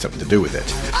got to be something to do with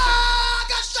it.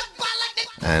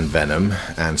 And Venom,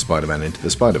 and Spider-Man Into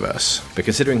the Spider-Verse. But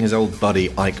considering his old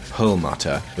buddy Ike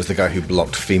Perlmutter was the guy who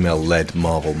blocked female-led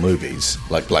Marvel movies,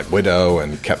 like Black Widow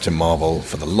and Captain Marvel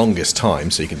for the longest time,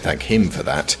 so you can thank him for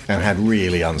that, and had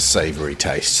really unsavoury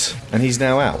tastes. And he's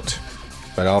now out.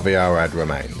 But Avi Arad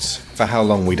remains. For how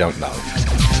long, we don't know.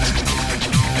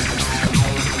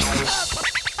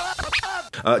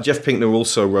 Jeff Pinkner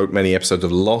also wrote many episodes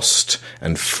of Lost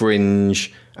and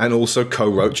Fringe, and also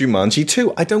co-wrote Jumanji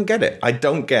 2. I don't get it. I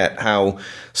don't get how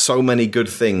so many good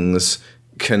things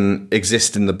can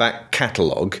exist in the back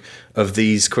catalogue of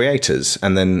these creators,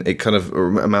 and then it kind of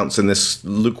amounts in this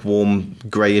lukewarm,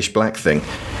 greyish black thing.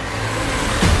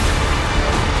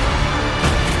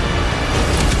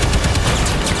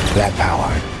 That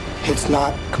power, it's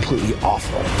not completely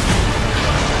awful.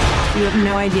 You have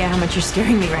no idea how much you're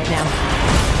scaring me right now.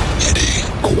 Eddie,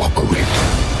 cooperate.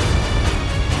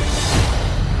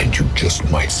 And you just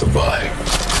might survive.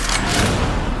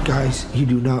 Guys, you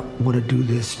do not want to do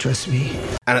this, trust me.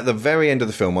 And at the very end of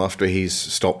the film, after he's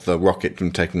stopped the rocket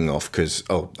from taking off, because,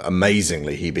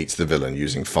 amazingly, he beats the villain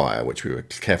using fire, which we were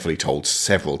carefully told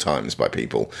several times by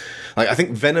people. Like, I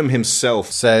think Venom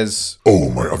himself says, "Oh,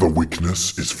 my other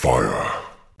weakness is fire."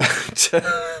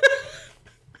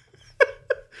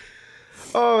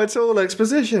 Oh, it's all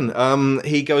exposition.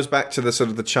 He goes back to the sort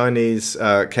of the Chinese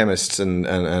chemists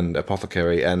and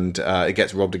apothecary, and it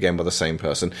gets robbed again by the same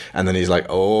person. And then he's like,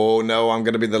 "Oh no, I'm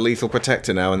going to be the lethal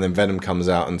protector now." And then Venom comes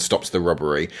out and stops the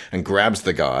robbery and grabs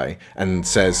the guy and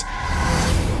says,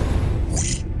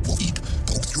 "We will eat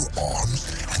both your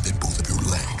arms and then both of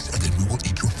your legs, and then we will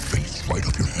eat your face right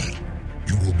off your head.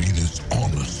 You will be this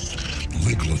armless,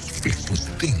 legless, faceless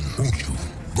thing, won't you?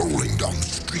 Rolling down the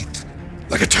street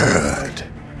like a turd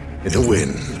in the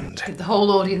wind." Did the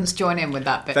whole audience join in with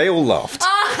that bit? They all laughed.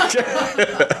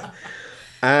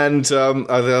 And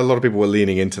a lot of people were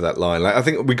leaning into that line. Like, I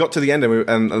think we got to the end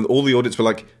and all the audience were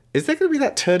like, "Is there going to be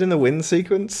that turd in the wind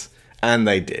sequence?" And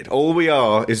they did. All we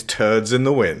are is turds in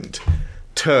the wind.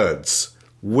 Turds.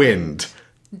 Wind.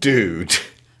 Dude.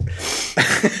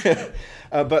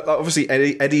 But obviously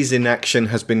Eddie's inaction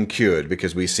has been cured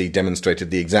because we see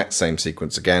demonstrated the exact same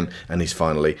sequence again, and he's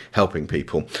finally helping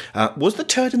people. Was the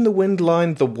turd in the wind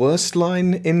line the worst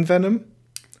line in Venom?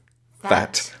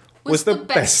 That was the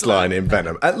best line in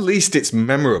Venom. At least it's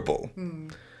memorable.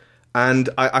 And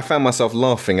I found myself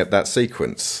laughing at that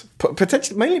sequence,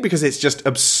 potentially mainly because it's just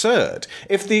absurd.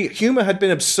 If the humour had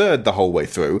been absurd the whole way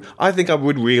through, I think I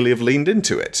would really have leaned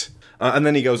into it. And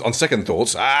then he goes, "On second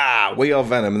thoughts, we are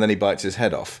Venom," and then he bites his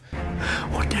head off.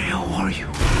 What the hell are you?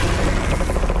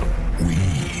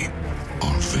 We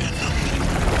are Venom.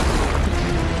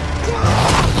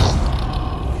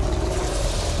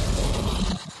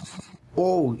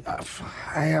 Oh,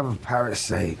 I have a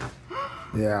parasite.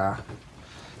 Yeah.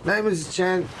 Name is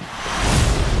Chen.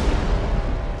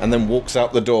 And then walks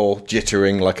out the door,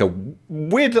 jittering like a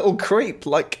weird little creep.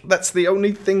 Like, that's the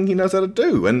only thing he knows how to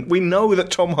do. And we know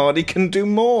that Tom Hardy can do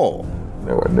more.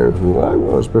 No one knew who I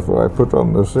was before I put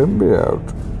on the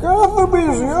symbiote. Gotham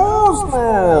is yours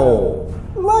now!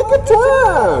 Like a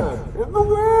turd in the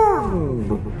wind!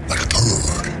 Like a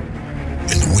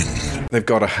turd in the wind. They've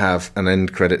got to have an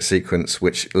end credit sequence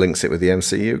which links it with the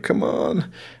MCU. Come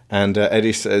on. And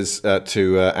Eddie says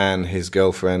to Anne, his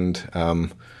girlfriend,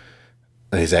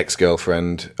 his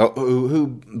ex-girlfriend,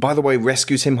 who, by the way,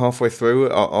 rescues him halfway through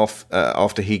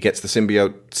after he gets the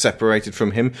symbiote separated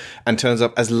from him and turns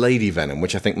up as Lady Venom,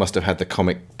 which I think must have had the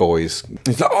comic boys.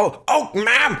 He's like, oh,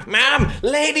 ma'am,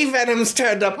 Lady Venom's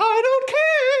turned up. I don't care.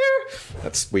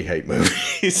 We hate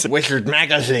movies. Wizard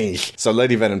magazines. So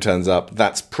Lady Venom turns up.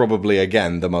 That's probably,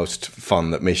 again, the most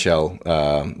fun that Michelle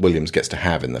Williams gets to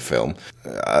have in the film.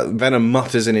 Venom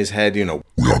mutters in his head, "We are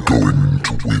going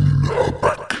to win her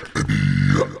back, Eddie."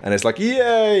 And it's like,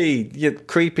 yay, your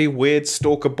creepy, weird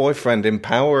stalker boyfriend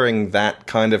empowering that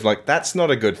kind of that's not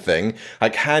a good thing.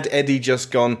 Like, had Eddie just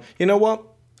gone, "You know what?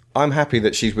 I'm happy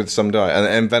that she's with some guy."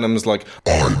 And Venom's like,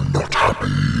 "I'm not happy."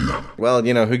 Well,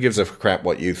 who gives a crap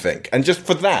what you think? And just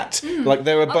for that,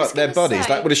 they're buddies.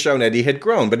 That would have shown Eddie had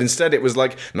grown. But instead it was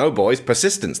like, "No, boys,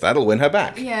 persistence, that'll win her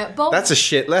back." Yeah, Bob. That's a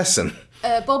shit lesson.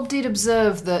 Bob did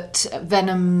observe that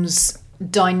Venom's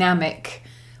dynamic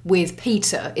with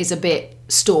Peter is a bit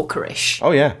stalkerish.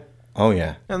 Oh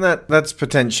yeah. And that's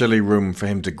potentially room for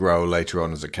him to grow later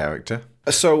on as a character.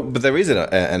 But there is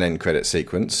an end credit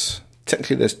sequence.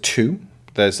 Technically there's two.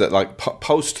 There's that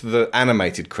post the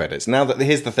animated credits. Now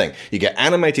here's the thing. You get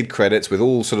animated credits with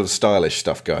all sort of stylish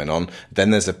stuff going on.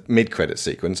 Then there's a mid-credit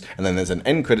sequence. And then there's an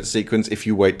end credit sequence if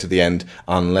you wait to the end,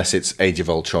 unless it's Age of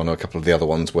Ultron or a couple of the other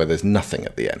ones where there's nothing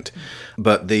at the end.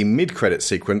 But the mid-credit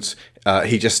sequence,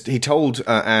 he told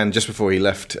Anne just before he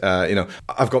left,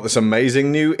 "I've got this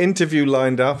amazing new interview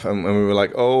lined up." And we were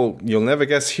like, "Oh, you'll never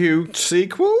guess who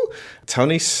sequel?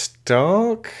 Tony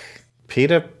Stark?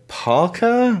 Peter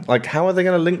Parker? How are they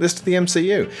going to link this to the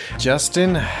MCU?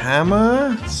 Justin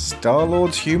Hammer?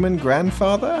 Star-Lord's human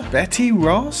grandfather? Betty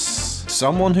Ross?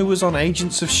 Someone who was on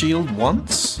Agents of S.H.I.E.L.D.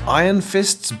 once? Iron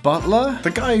Fist's butler?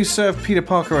 The guy who served Peter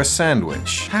Parker a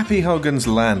sandwich? Happy Hogan's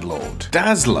landlord?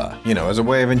 Dazzler? As a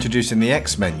way of introducing the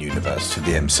X-Men universe to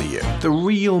the MCU. The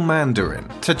real Mandarin?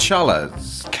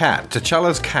 T'Challa's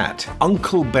cat?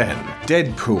 Uncle Ben?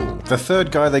 Deadpool? The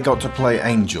third guy they got to play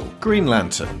Angel? Green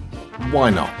Lantern?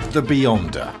 Why not? The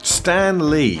Beyonder.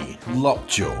 Stan Lee.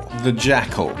 Lockjaw. The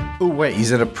Jackal. Oh, wait,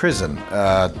 he's at a prison.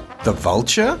 The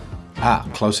Vulture?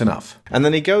 Close enough. And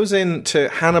then he goes into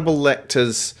Hannibal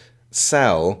Lecter's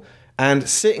cell, and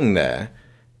sitting there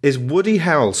is Woody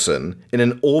Harrelson in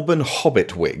an Auburn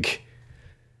Hobbit wig,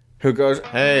 who goes,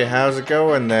 "Hey, how's it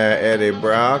going there, Eddie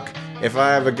Brock? If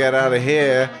I ever get out of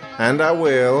here, and I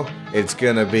will, it's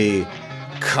gonna be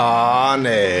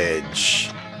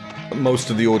carnage." Most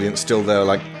of the audience still there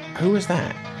like, who is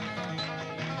that?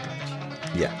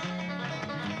 Yeah.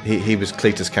 He was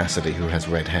Cletus Cassidy, who has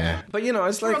red hair. But, you know,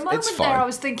 it's like, For a moment it's fine. there, I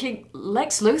was thinking,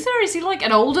 Lex Luthor? Is he like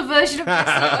an older version of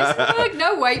Jesse Eisenberg?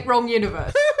 No, wait, wrong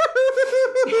universe.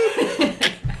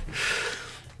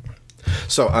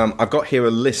 So I've got here a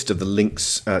list of the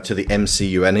links to the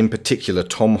MCU, and in particular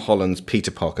Tom Holland's Peter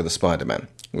Parker, the Spider-Man.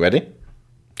 Ready?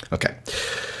 Okay.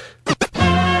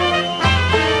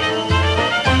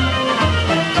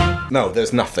 No,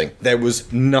 there's nothing. There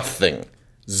was nothing.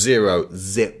 Zero.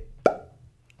 Zip.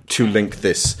 To link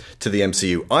this to the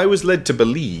MCU. I was led to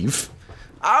believe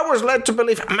that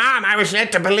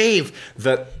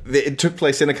it took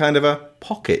place in a kind of a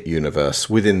pocket universe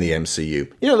within the MCU.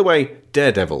 You know, the way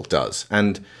Daredevil does,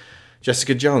 and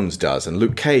Jessica Jones does, and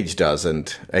Luke Cage does,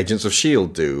 and Agents of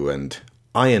S.H.I.E.L.D. do, and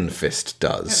Iron Fist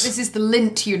does. This is the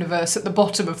Lint universe at the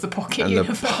bottom of the pocket And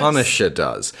universe. the Punisher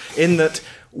does. In that,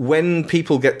 when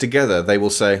people get together, they will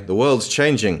say, the world's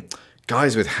changing.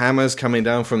 Guys with hammers coming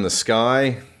down from the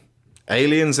sky.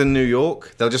 Aliens in New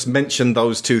York. They'll just mention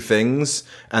those two things,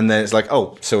 and then it's like,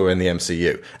 oh, so we're in the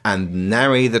MCU. And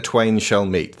nary the twain shall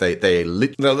meet.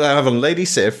 They'll have a Lady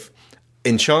Sif,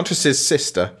 Enchantress's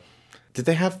sister. Did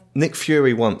they have Nick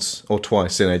Fury once or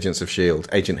twice in Agents of S.H.I.E.L.D.?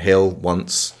 Agent Hill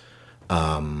once.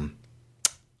 I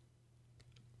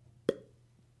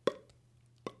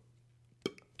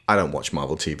don't watch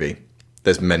Marvel TV.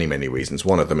 There's many, many reasons.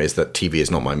 One of them is that TV is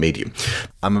not my medium.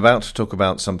 I'm about to talk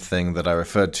about something that I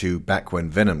referred to back when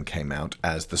Venom came out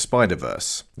as the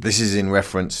Spider-Verse. This is in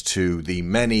reference to the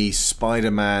many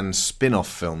Spider-Man spin-off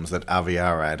films that Avi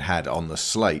Arad had on the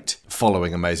slate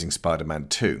following Amazing Spider-Man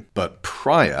 2, but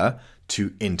prior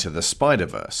to Into the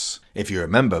Spider-Verse. If you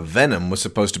remember, Venom was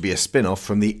supposed to be a spin-off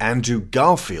from the Andrew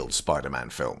Garfield Spider-Man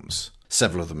films.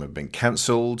 Several of them have been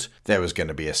cancelled. There was going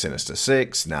to be a Sinister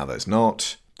Six, now there's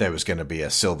not. There was going to be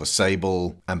a Silver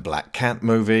Sable and Black Cat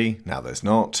movie, now there's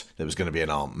not. There was going to be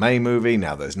an Aunt May movie,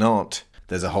 now there's not.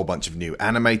 There's a whole bunch of new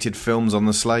animated films on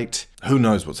the slate. Who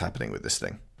knows what's happening with this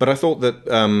thing? But I thought that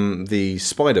the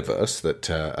Spider-Verse that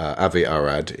Avi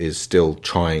Arad is still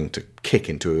trying to kick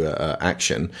into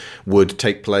action would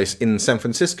take place in San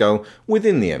Francisco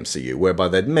within the MCU, whereby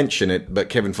they'd mention it, but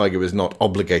Kevin Feige was not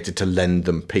obligated to lend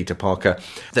them Peter Parker.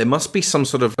 There must be some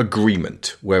sort of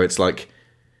agreement where it's like,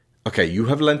 okay, you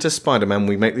have lent us Spider-Man,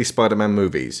 we make these Spider-Man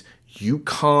movies. You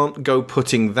can't go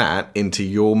putting that into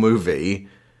your movie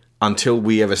until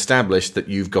we have established that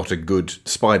you've got a good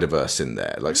Spider-Verse in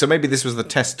there. So maybe this was the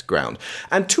test ground.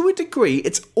 And to a degree,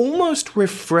 it's almost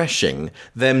refreshing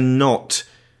them not...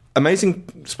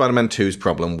 Amazing Spider-Man 2's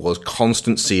problem was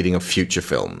constant seeding of future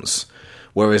films.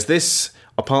 Whereas this,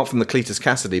 apart from the Cletus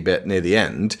Cassidy bit near the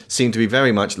end, seemed to be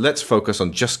very much, let's focus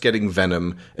on just getting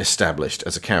Venom established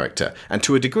as a character. And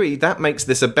to a degree, that makes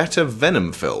this a better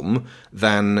Venom film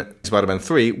than Spider-Man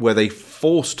 3, where they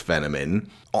forced Venom in.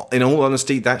 In all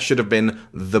honesty, that should have been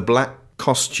the Black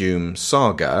Costume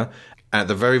saga. At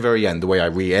the very, very end, the way I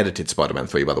re-edited Spider-Man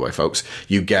 3, by the way, folks,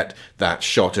 you get that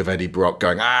shot of Eddie Brock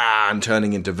going, and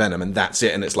turning into Venom, and that's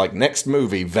it. And it's like, next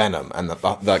movie, Venom, and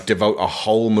devote a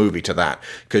whole movie to that.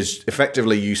 Because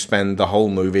effectively, you spend the whole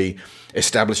movie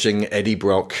establishing Eddie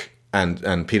Brock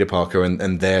and Peter Parker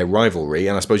and their rivalry.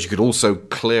 And I suppose you could also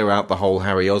clear out the whole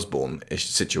Harry Osborn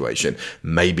situation,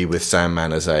 maybe with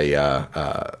Sandman as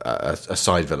a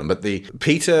side villain. But the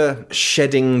Peter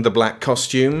shedding the black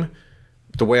costume,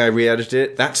 the way I re-edited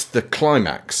it, that's the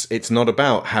climax. It's not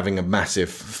about having a massive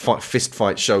fist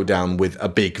fight showdown with a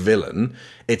big villain.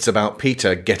 It's about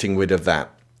Peter getting rid of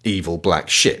that evil black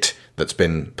shit that's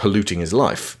been polluting his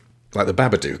life, like the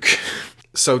Babadook.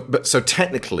 So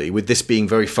technically, with this being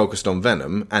very focused on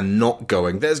Venom and not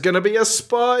going, there's going to be a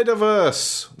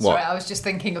Spider-Verse. What? Sorry, I was just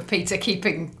thinking of Peter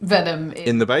keeping Venom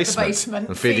in the basement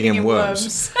and feeding him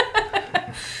worms.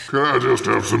 Can I just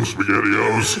have some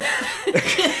SpaghettiOs?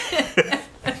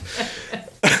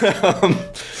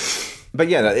 But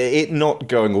yeah, it not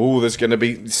going, there's going to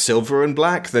be Silver and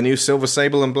Black, the new Silver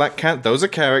Sable and Black Cat. Those are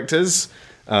characters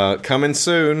coming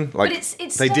soon. Like,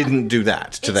 it's they didn't do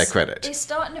that, to their credit. It's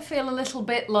starting to feel a little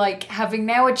bit like, having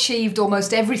now achieved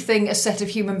almost everything a set of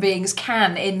human beings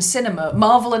can in cinema,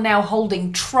 Marvel are now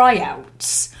holding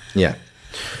tryouts. Yeah.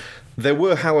 There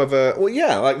were, however,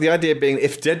 like the idea being,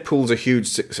 if Deadpool's a huge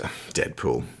success...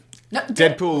 Deadpool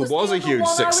was a huge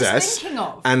success,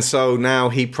 and so now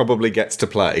he probably gets to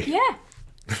play. Yeah.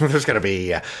 There's going to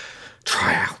be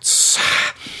tryouts.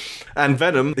 And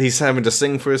Venom, he's having to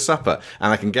sing for his supper.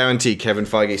 And I can guarantee Kevin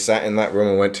Feige sat in that room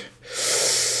and went,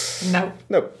 No.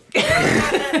 Nope.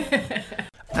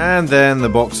 And then the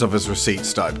box office receipts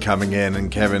started coming in,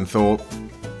 and Kevin thought,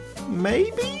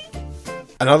 maybe?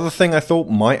 Another thing I thought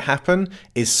might happen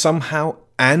is somehow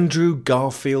Andrew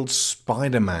Garfield's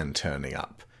Spider-Man turning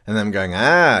up. And them going,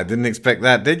 didn't expect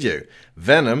that, did you?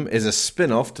 Venom is a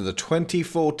spin-off to the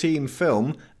 2014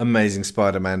 film Amazing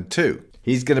Spider-Man 2.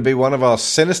 He's going to be one of our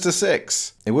Sinister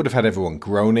Six. It would have had everyone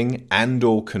groaning and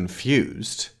or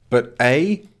confused. But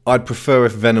A, I'd prefer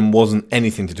if Venom wasn't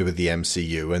anything to do with the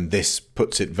MCU, and this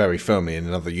puts it very firmly in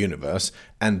another universe.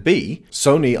 And B,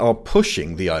 Sony are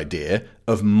pushing the idea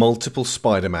of multiple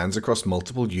Spider-Mans across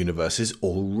multiple universes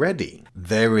already.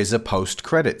 There is a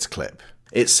post-credits clip.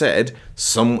 It said,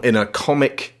 in a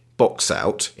comic box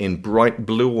out in bright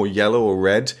blue or yellow or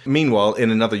red, meanwhile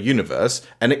in another universe,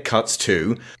 and it cuts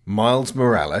to Miles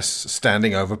Morales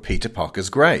standing over Peter Parker's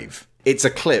grave. It's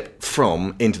a clip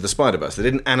from Into the Spider-Verse. They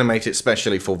didn't animate it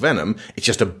specially for Venom. It's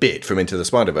just a bit from Into the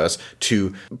Spider-Verse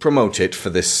to promote it for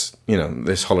this,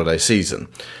 this holiday season.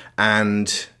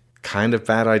 And kind of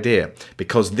bad idea,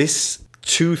 because this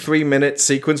 2-3 minute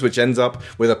sequence, which ends up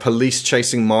with a police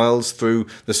chasing Miles through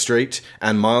the street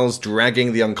and Miles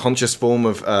dragging the unconscious form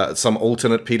of some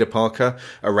alternate Peter Parker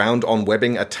around on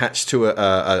webbing attached to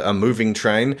a moving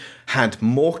train, had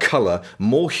more colour,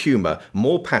 more humour,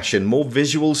 more passion, more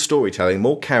visual storytelling,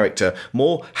 more character,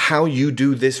 more how you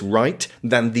do this right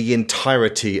than the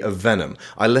entirety of Venom.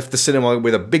 I left the cinema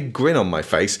with a big grin on my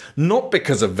face, not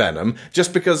because of Venom,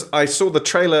 just because I saw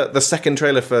the second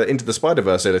trailer for Into the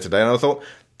Spider-Verse earlier today, and I thought,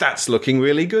 that's looking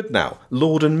really good now.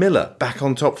 Lord and Miller, back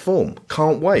on top form.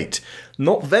 Can't wait.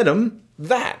 Not Venom,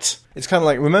 that. It's kind of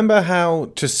like, remember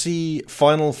how to see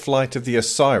Final Flight of the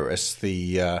Osiris,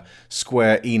 the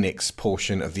Square Enix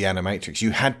portion of the Animatrix,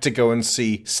 you had to go and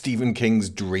see Stephen King's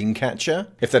Dreamcatcher?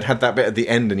 If they'd had that bit at the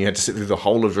end and you had to sit through the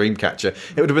whole of Dreamcatcher,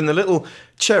 it would have been the little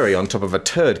cherry on top of a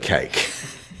turd cake.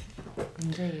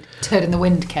 Indeed. Turd in the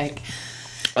wind cake.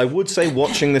 I would say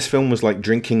watching this film was like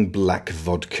drinking black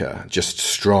vodka, just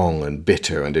strong and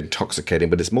bitter and intoxicating,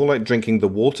 but it's more like drinking the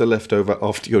water left over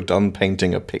after you're done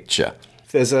painting a picture.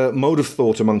 There's a mode of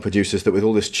thought among producers that with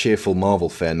all this cheerful Marvel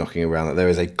fare knocking around, that there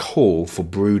is a call for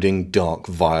brooding, dark,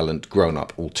 violent,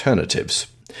 grown-up alternatives.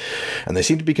 And they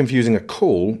seem to be confusing a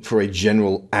call for a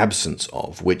general absence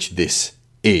of, which this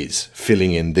is,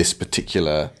 filling in this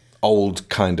particular old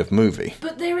kind of movie.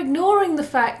 But they're ignoring the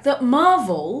fact that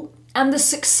Marvel and the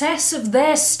success of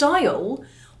their style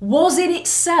was in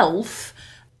itself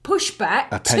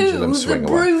pushback to the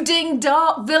brooding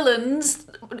dark villains,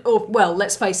 or, well,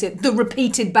 let's face it, the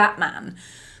repeated Batman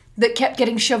that kept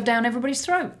getting shoved down everybody's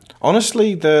throat.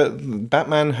 Honestly, the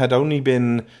Batman had only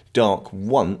been dark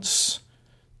once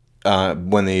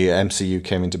when the MCU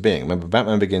came into being. Remember,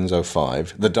 Batman Begins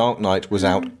 2005. The Dark Knight was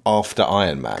out after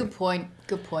Iron Man. Good point.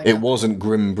 It wasn't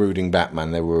grim, brooding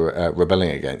Batman they were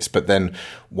rebelling against. But then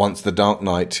once The Dark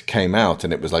Knight came out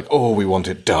and it was like, oh, we want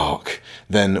it dark.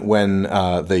 Then when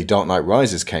The Dark Knight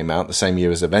Rises came out, the same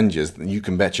year as Avengers, you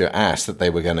can bet your ass that they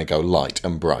were going to go light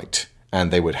and bright.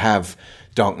 And they would have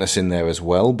darkness in there as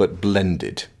well, but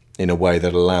blended in a way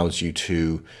that allows you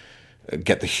to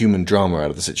get the human drama out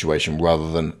of the situation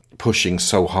rather than pushing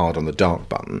so hard on the dark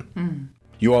button. Mm.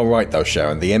 You are right, though,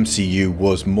 Sharon. The MCU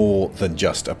was more than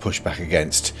just a pushback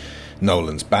against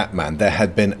Nolan's Batman. There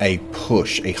had been a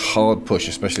hard push,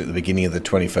 especially at the beginning of the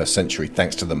 21st century,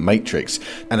 thanks to The Matrix,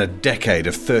 and a decade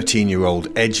of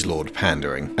 13-year-old edgelord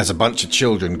pandering, as a bunch of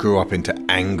children grew up into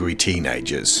angry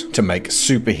teenagers, to make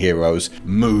superheroes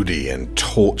moody and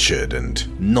tortured and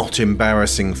not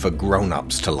embarrassing for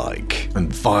grown-ups to like,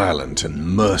 and violent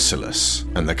and merciless,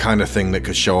 and the kind of thing that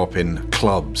could show up in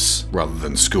clubs rather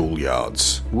than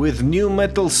schoolyards. With new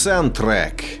metal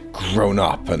soundtrack, grown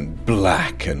up and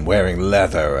black and wearing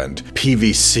leather and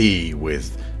PVC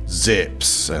with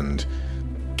zips and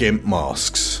gimp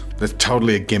masks. There's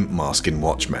totally a gimp mask in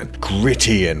Watchmen.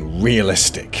 Gritty and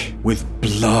realistic, with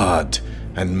blood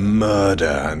and murder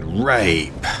and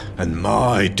rape and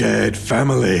my dead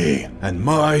family and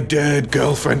my dead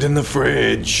girlfriend in the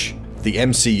fridge. The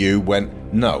MCU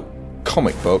went, no,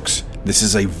 comic books, this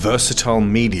is a versatile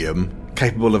medium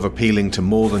capable of appealing to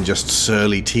more than just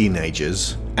surly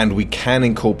teenagers, and we can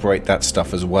incorporate that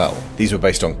stuff as well. These were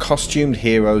based on costumed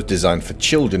heroes designed for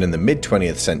children in the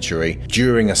mid-20th century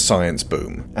during a science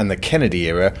boom, and the Kennedy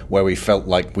era where we felt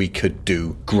like we could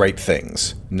do great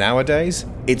things. Nowadays,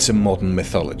 it's a modern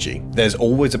mythology. There's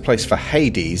always a place for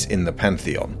Hades in the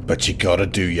pantheon, but you gotta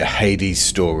do your Hades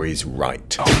stories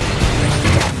right.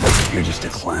 You're just a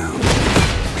clown.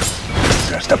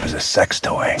 Dressed up as a sex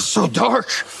toy. So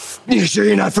dark. You sure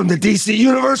you're not from the DC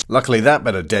universe? Luckily, that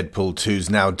bit of Deadpool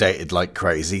 2's now dated like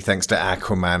crazy, thanks to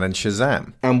Aquaman and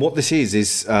Shazam. And what this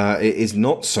is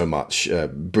not so much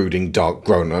brooding, dark,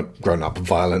 grown-up,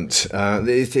 violent.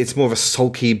 It's more of a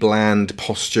sulky, bland,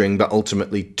 posturing, but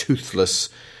ultimately toothless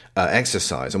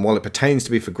exercise. And while it pertains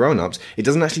to be for grown-ups, it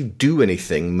doesn't actually do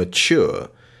anything mature.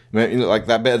 Like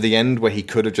that bit at the end where he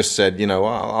could have just said,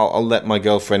 I'll let my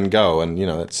girlfriend go, and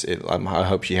I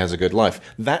hope she has a good life.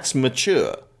 That's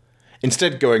mature.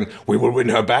 Instead going, we will win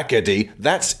her back, Eddie,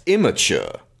 that's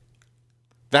immature.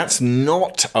 That's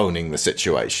not owning the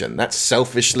situation. That's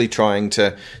selfishly trying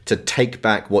to take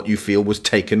back what you feel was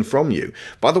taken from you.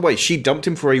 By the way, she dumped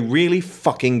him for a really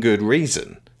fucking good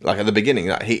reason. Like at the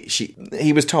beginning,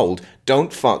 he was told,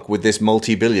 don't fuck with this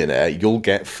multi-billionaire, you'll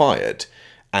get fired.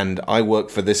 And I work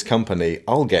for this company,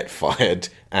 I'll get fired.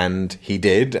 And he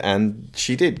did, and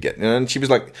she did get, and she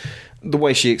was like, the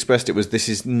way she expressed it was, this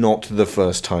is not the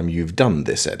first time you've done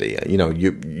this, Eddie.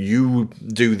 You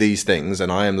do these things,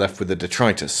 and I am left with the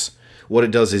detritus. What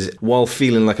it does is, while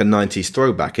feeling like a 90s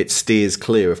throwback, it steers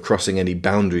clear of crossing any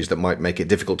boundaries that might make it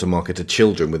difficult to market to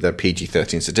children with their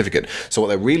PG-13 certificate. So what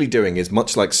they're really doing is,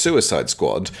 much like Suicide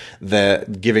Squad, they're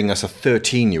giving us a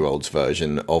 13-year-old's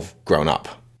version of Grown Up.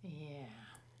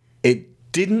 It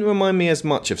didn't remind me as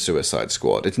much of Suicide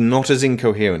Squad. It's not as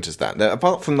incoherent as that. Now,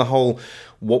 apart from the whole,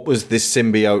 what was this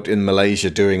symbiote in Malaysia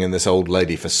doing in this old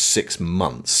lady for 6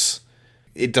 months?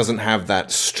 It doesn't have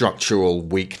that structural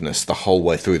weakness the whole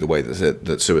way through the way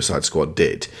that Suicide Squad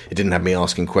did. It didn't have me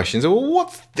asking questions, well,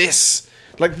 what's this?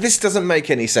 Like, this doesn't make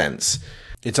any sense.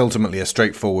 It's ultimately a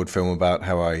straightforward film about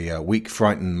how a weak,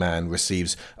 frightened man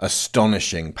receives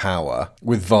astonishing power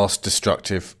with vast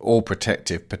destructive or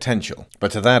protective potential.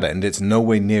 But to that end, it's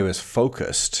nowhere near as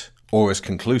focused or as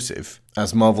conclusive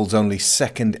as Marvel's only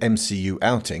second MCU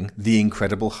outing, The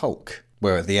Incredible Hulk,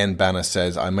 where at the end Banner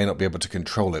says, I may not be able to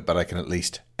control it, but I can at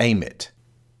least aim it.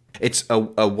 It's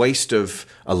a waste of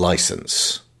a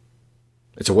license.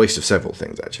 It's a waste of several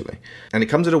things, actually. And it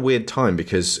comes at a weird time,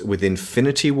 because with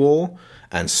Infinity War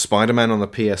and Spider-Man on the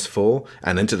PS4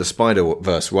 and Into the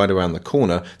Spider-Verse right around the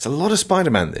corner, it's a lot of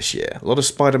Spider-Man this year, a lot of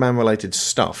Spider-Man-related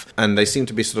stuff. And they seem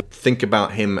to be sort of think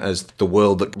about him as the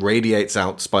world that radiates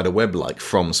out Spider-Web-like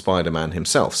from Spider-Man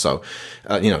himself. So,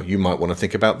 you might want to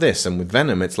think about this. And with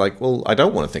Venom, it's like, well, I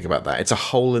don't want to think about that. It's a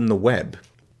hole in the web.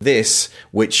 This,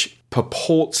 which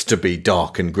purports to be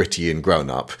dark and gritty and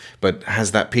grown-up, but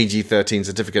has that PG-13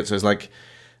 certificate, so it's like,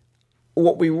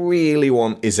 what we really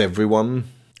want is everyone.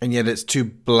 And yet it's too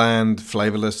bland,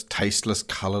 flavourless, tasteless,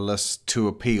 colourless to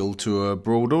appeal to a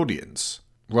broad audience.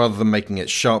 Rather than making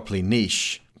it sharply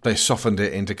niche, they softened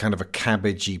it into kind of a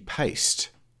cabbagey paste.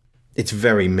 It's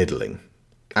very middling.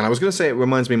 And I was going to say it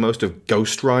reminds me most of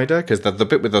Ghost Rider, because the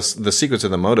bit with the sequence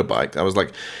of the motorbike, I was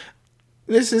like,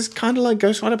 this is kind of like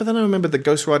Ghost Rider, but then I remember that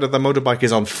Ghost Rider, the motorbike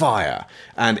is on fire,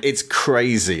 and it's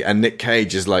crazy, and Nick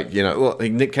Cage is like,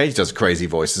 Nick Cage does crazy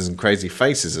voices and crazy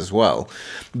faces as well,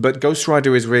 but Ghost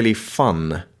Rider is really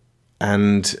fun,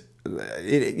 and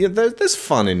there's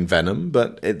fun in Venom,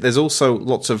 but there's also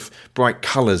lots of bright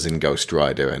colours in Ghost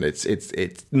Rider, and it's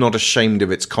not ashamed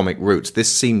of its comic roots.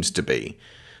 This seems to be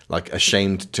like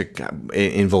ashamed to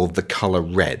involve the colour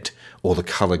red, or the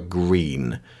colour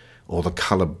green, or the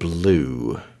colour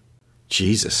blue.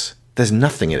 Jesus. There's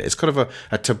nothing in it. It's kind of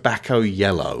a tobacco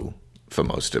yellow for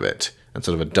most of it, and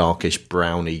sort of a darkish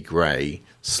browny grey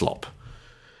slop.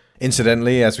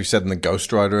 Incidentally, as we said in the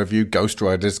Ghost Rider review, Ghost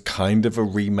Rider's kind of a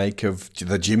remake of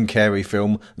the Jim Carrey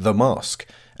film The Mask.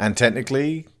 And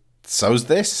technically, so's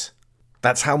this.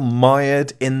 That's how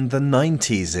mired in the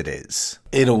 90s it is.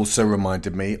 It also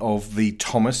reminded me of the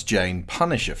Thomas Jane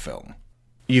Punisher film.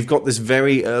 You've got this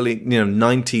very early,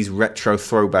 90s retro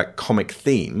throwback comic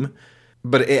theme,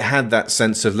 but it had that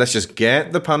sense of, let's just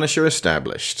get the Punisher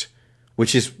established,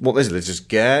 which is what this is. Let's just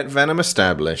get Venom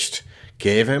established,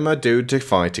 give him a dude to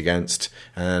fight against,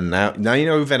 and now you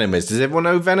know who Venom is. Does everyone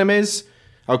know who Venom is?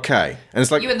 Okay. And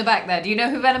it's like, you in the back there, do you know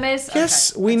who Venom is?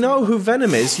 Yes, okay. We know who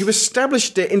Venom is. You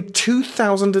established it in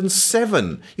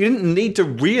 2007. You didn't need to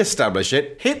re-establish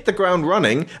it, hit the ground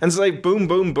running, and say, boom,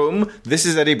 boom, boom, this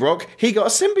is Eddie Brock, he got a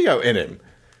symbiote in him.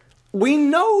 We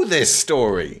know this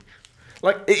story.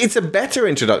 Like, it's a better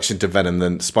introduction to Venom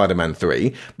than Spider-Man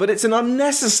 3, but it's an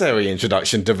unnecessary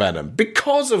introduction to Venom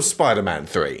because of Spider-Man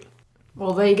 3.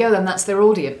 Well, there you go then, that's their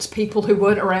audience. People who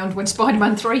weren't around when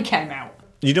Spider-Man 3 came out.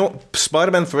 You know what?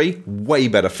 Spider-Man 3, way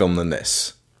better film than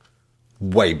this.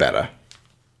 Way better.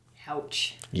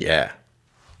 Ouch. Yeah.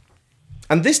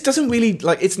 And this doesn't really,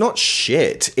 it's not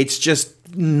shit. It's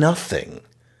just nothing.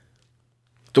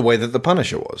 The way that The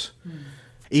Punisher was.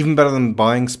 Even better than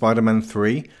buying Spider-Man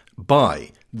 3,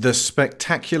 buy The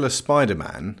Spectacular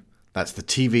Spider-Man, that's the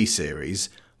TV series,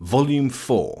 Volume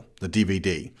 4, the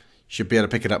DVD. Should be able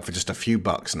to pick it up for just a few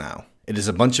bucks now. It is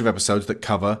a bunch of episodes that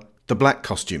cover the Black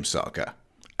Costume Saga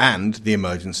and the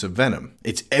emergence of Venom.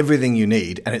 It's everything you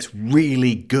need, and it's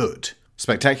really good.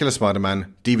 Spectacular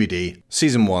Spider-Man, DVD,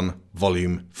 Season 1,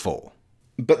 Volume 4.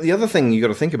 But the other thing you got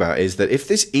to think about is that if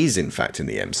this is in fact in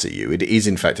the MCU, it is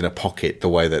in fact in a pocket the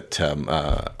way that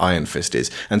Iron Fist is,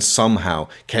 and somehow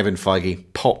Kevin Feige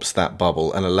pops that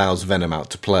bubble and allows Venom out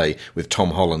to play with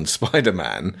Tom Holland's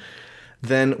Spider-Man,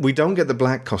 then we don't get the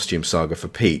Black Costume Saga for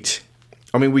Pete.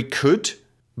 I mean, we could,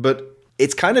 but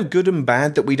it's kind of good and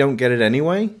bad that we don't get it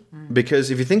anyway.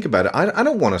 Because if you think about it, I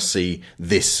don't want to see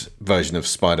this version of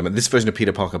Spider-Man, this version of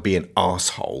Peter Parker be an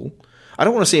arsehole. I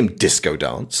don't want to see him disco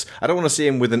dance. I don't want to see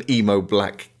him with an emo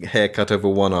black haircut over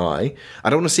one eye.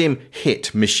 I don't want to see him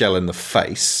hit Michelle in the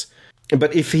face.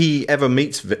 But if he ever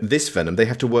meets this Venom, they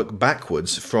have to work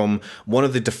backwards from one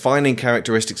of the defining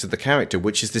characteristics of the character,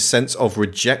 which is this sense of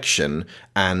rejection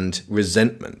and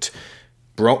resentment.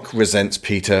 Brock resents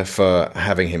Peter for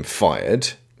having him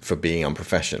fired, for being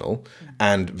unprofessional,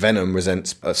 and Venom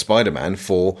resents Spider-Man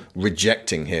for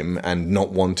rejecting him and not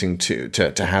wanting to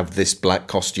have this black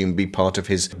costume be part of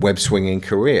his web-swinging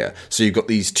career. So you've got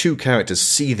these two characters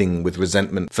seething with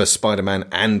resentment for Spider-Man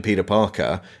and Peter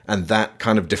Parker, and that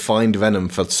kind of defined Venom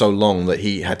for so long that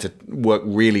he had to work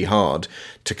really hard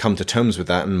to come to terms with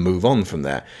that and move on from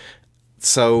there.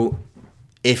 So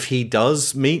if he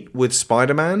does meet with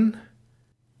Spider-Man,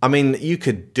 I mean, you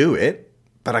could do it,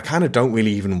 but I kind of don't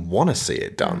really even want to see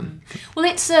it done. Well,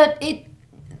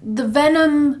 the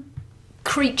Venom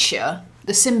creature,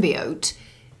 the symbiote,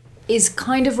 is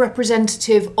kind of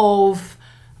representative of,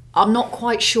 I'm not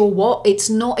quite sure what. It's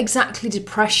not exactly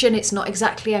depression, it's not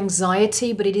exactly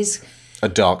anxiety, but it is a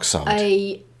dark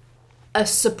side. A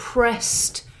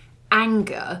suppressed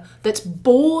anger that's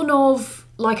born of,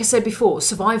 like I said before,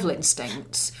 survival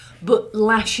instincts, but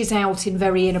lashes out in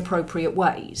very inappropriate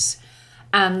ways.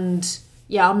 And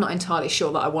yeah, I'm not entirely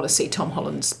sure that I want to see Tom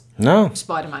Holland's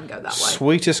Spider-Man go that way.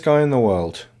 Sweetest guy in the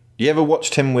world. You ever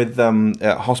watched him with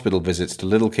hospital visits to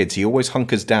little kids? He always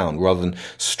hunkers down rather than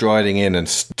striding in and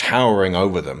towering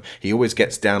over them. He always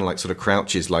gets down, like sort of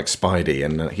crouches like Spidey,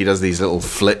 and he does these little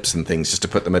flips and things just to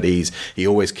put them at ease. He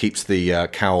always keeps the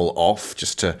cowl off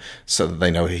so that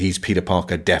they know he's Peter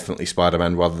Parker, definitely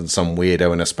Spider-Man, rather than some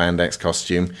weirdo in a spandex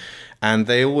costume. And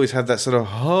they always have that sort of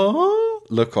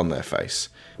look on their face.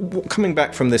 Coming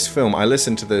back from this film, I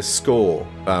listened to the score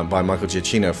by Michael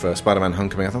Giacchino for Spider-Man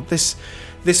Homecoming. I thought this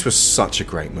was such a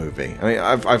great movie. I mean,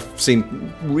 I've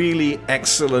seen really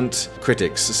excellent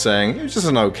critics saying it was just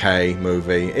an okay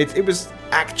movie. It was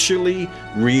actually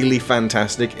really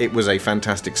fantastic. It was a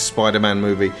fantastic Spider-Man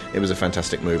movie. It was a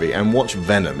fantastic movie. And watch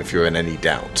Venom if you're in any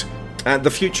doubt. And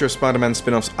the future of Spider-Man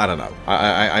spin-offs, I don't know.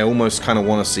 I almost kind of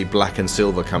want to see Black and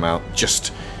Silver come out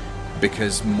just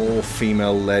because more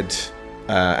female-led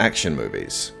action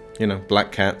movies. You know,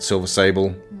 Black Cat, Silver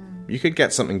Sable. You could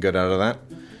get something good out of that.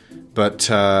 But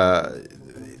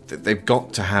they've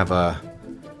got to have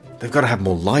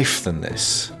more life than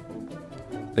this.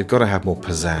 They've got to have more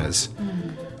pizzazz.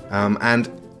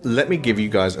 And let me give you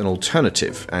guys an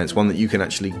alternative, and it's one that you can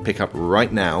actually pick up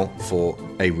right now for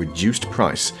a reduced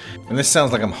price. And this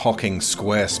sounds like I'm hawking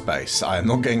Squarespace. I am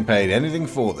not getting paid anything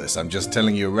for this. I'm just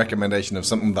telling you a recommendation of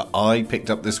something that I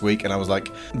picked up this week, and I was like,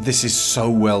 this is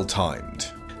so well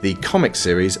timed. The comic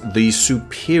series, The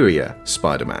Superior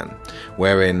Spider-Man,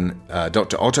 wherein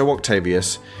Dr. Otto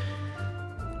Octavius,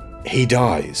 he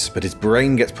dies, but his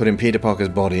brain gets put in Peter Parker's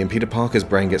body, and Peter Parker's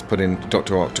brain gets put in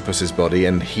Dr. Octopus's body,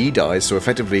 and he dies, so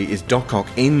effectively is Doc Ock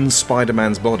in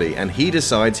Spider-Man's body, and he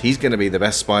decides he's going to be the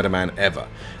best Spider-Man ever.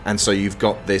 And so you've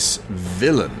got this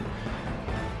villain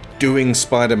doing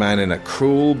Spider-Man in a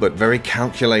cruel but very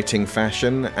calculating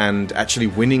fashion, and actually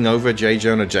winning over J.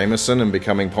 Jonah Jameson and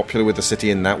becoming popular with the city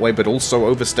in that way, but also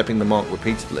overstepping the mark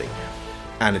repeatedly.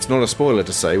 And it's not a spoiler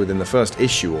to say, within the first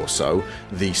issue or so,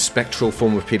 the spectral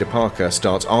form of Peter Parker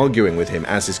starts arguing with him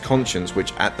as his conscience,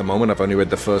 which at the moment, I've only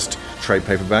read the first trade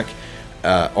paperback,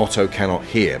 Otto cannot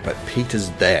hear, but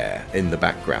Peter's there in the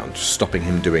background, stopping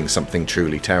him doing something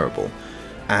truly terrible.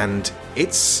 And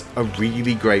it's a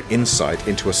really great insight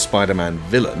into a Spider-Man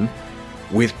villain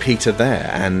with Peter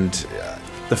there. And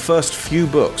the first few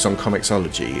books on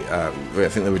Comixology, I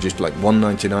think they were just like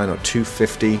 $1.99 or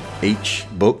 $2.50 each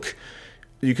book.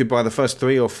 You could buy the first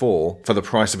 3 or 4 for the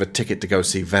price of a ticket to go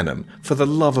see Venom. For the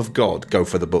love of God, go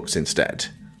for the books instead.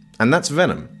 And that's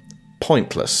Venom.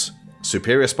 Pointless.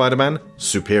 Superior Spider-Man,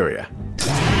 superior.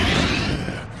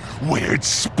 Where'd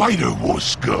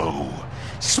Spider-Wars go?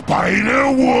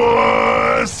 Spider-Wars!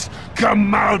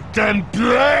 come out and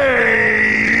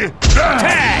play!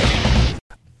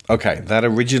 Okay, that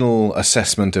original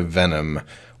assessment of Venom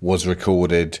was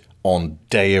recorded on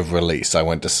day of release. I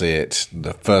went to see it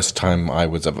the first time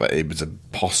it was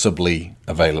possibly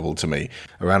available to me,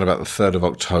 around about the 3rd of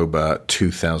October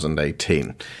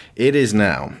 2018. It is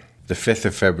now the 5th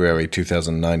of February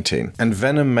 2019, and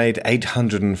Venom made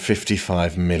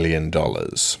 $855 million.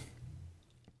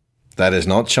 That is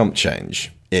not chump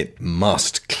change. It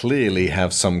must clearly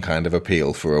have some kind of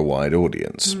appeal for a wide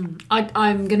audience.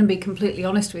 I'm going to be completely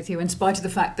honest with you. In spite of the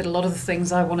fact that a lot of the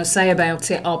things I want to say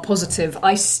about it are positive,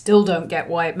 I still don't get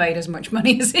why it made as much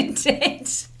money as it did.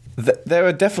 There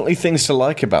are definitely things to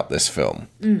like about this film.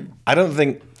 I don't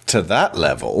think to that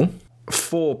level.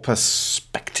 For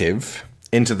perspective,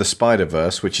 Into the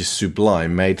Spider-Verse, which is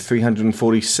Sublime, made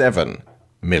 $347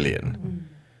 million.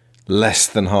 Less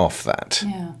than half that.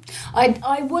 Yeah.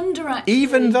 I wonder actually...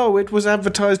 Even though it was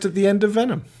advertised at the end of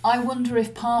Venom. I wonder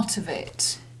if part of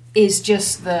it is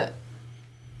just that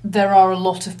there are a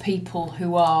lot of people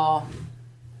who are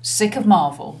sick of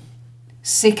Marvel,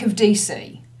 sick of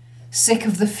DC, sick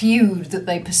of the feud that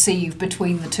they perceive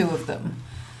between the two of them,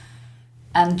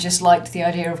 and just liked the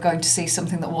idea of going to see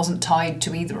something that wasn't tied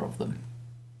to either of them.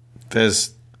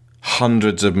 There's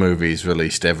hundreds of movies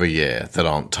released every year that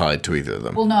aren't tied to either of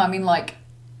them. Well, no, I mean like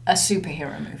a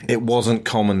superhero movie. It wasn't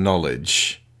common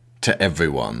knowledge to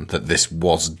everyone that this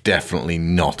was definitely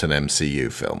not an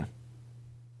MCU film.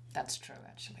 That's true,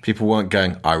 actually. People weren't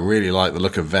going, I really like the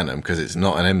look of Venom because it's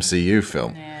not an MCU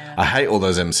film. Yeah. I hate all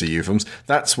those MCU films.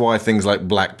 That's why things like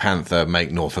Black Panther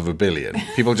make north of $1 billion.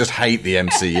 People just hate the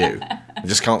MCU. They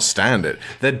just can't stand it.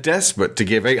 They're desperate to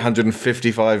give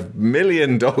 $855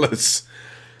 million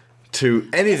to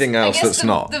anything else that's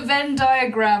not. The Venn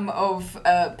diagram of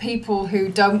people who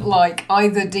don't like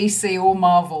either DC or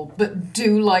Marvel but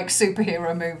do like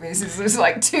superhero movies is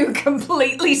like two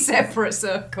completely separate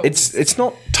circles. It's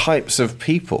not types of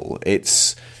people.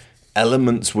 It's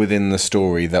elements within the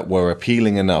story that were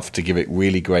appealing enough to give it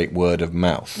really great word of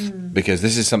mouth. Because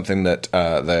this is something that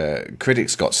the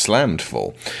critics got slammed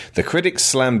for. The critics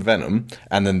slammed Venom,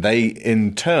 and then they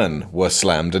in turn were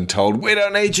slammed and told, we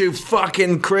don't need you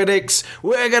fucking critics,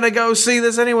 we're gonna go see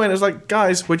this anyway. And it's like,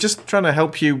 guys, we're just trying to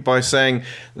help you by saying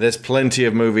there's plenty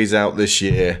of movies out this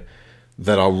year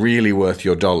that are really worth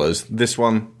your dollars. This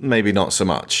one, maybe not so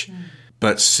much.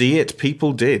 But see it,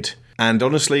 people did. And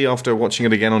honestly, after watching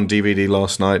it again on DVD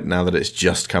last night, now that it's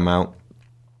just come out,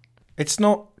 it's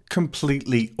not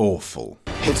completely awful.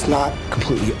 It's not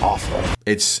completely awful.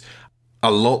 It's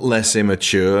a lot less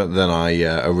immature than I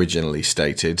originally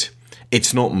stated.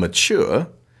 It's not mature,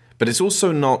 but it's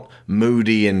also not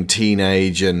moody and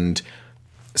teenage, and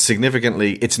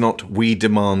significantly, it's not we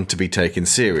demand to be taken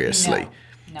seriously.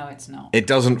 No, it's not. It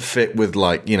doesn't fit with,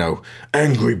 like, you know,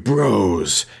 angry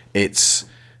bros. It's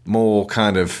more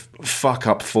kind of fuck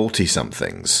up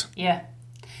 40-somethings. Yeah.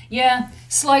 Yeah,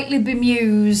 slightly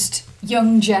bemused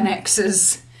young Gen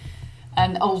Xers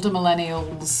and older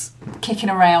millennials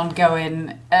kicking around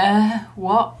going,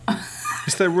 what?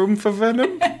 Is there room for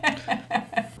Venom?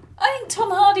 I think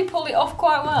Tom Hardy pulled it off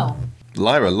quite well.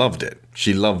 Lyra loved it.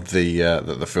 She loved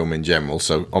the film in general,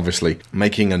 so obviously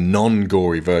making a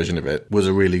non-gory version of it was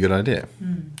a really good idea.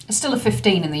 It's still a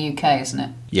 15 in the UK, isn't it?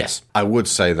 Yes. I would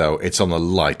say, though, it's on the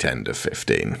light end of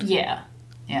 15. Yeah,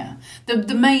 yeah.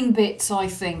 The main bits, I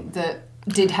think, that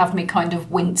did have me kind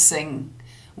of wincing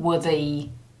were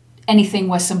anything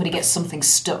where somebody gets something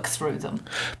stuck through them.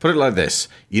 Put it like this.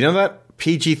 You know that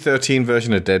PG-13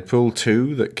 version of Deadpool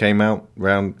 2 that came out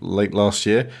around late last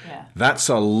year? Yeah. That's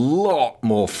a lot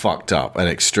more fucked up and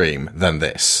extreme than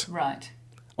this. Right.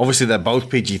 Obviously, they're both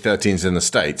PG-13s in the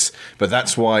States, but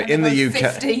that's why in the UK...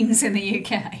 15s in the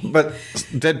UK. But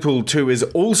Deadpool 2 is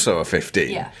also a 15.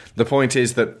 Yeah. The point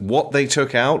is that what they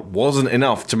took out wasn't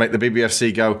enough to make the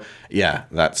BBFC go, yeah,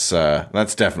 that's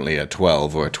definitely a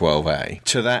 12 or a 12A.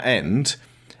 To that end,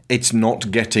 it's not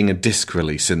getting a disc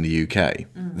release in the UK.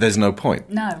 There's no point.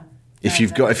 No.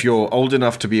 If you're old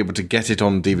enough to be able to get it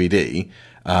on DVD,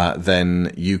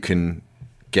 then you can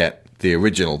get the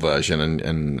original version,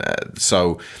 and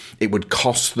so it would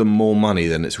cost them more money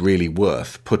than it's really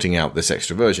worth putting out this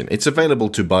extra version. It's available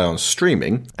to buy on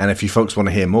streaming, and if you folks want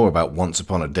to hear more about Once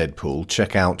Upon a Deadpool,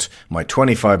 check out my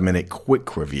 25-minute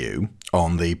quick review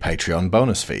on the Patreon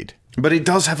bonus feed. But it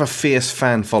does have a fierce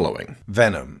fan following.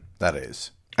 Venom, that is.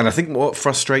 And I think what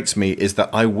frustrates me is that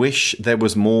I wish there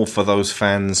was more for those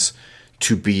fans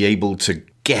to be able to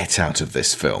get out of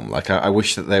this film. Like, I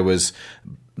wish that there was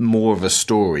more of a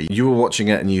story. You were watching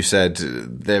it and you said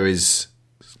there is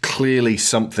clearly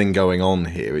something going on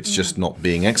here. It's just not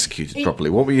being executed properly.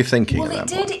 What were you thinking Well, at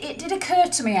that point? it did occur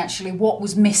to me actually what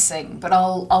was missing, but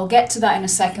I'll get to that in a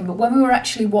second. But when we were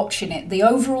actually watching it, the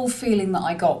overall feeling that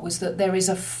I got was that there is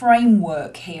a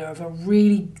framework here of a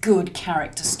really good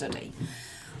character study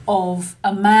of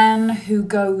a man who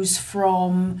goes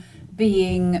from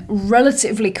being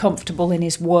relatively comfortable in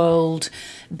his world,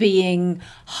 being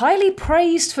highly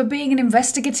praised for being an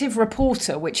investigative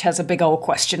reporter, which has a big old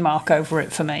question mark over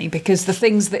it for me, because the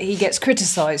things that he gets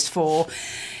criticised for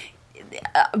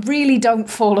really don't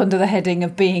fall under the heading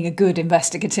of being a good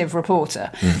investigative reporter.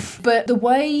 But the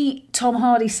way Tom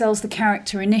Hardy sells the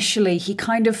character initially, he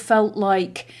kind of felt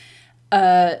like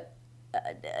a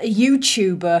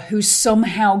YouTuber who's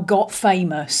somehow got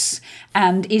famous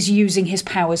and is using his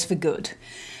powers for good.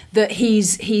 That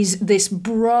he's this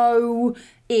bro-ish,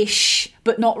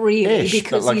 but not really,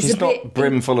 because but he's a bit not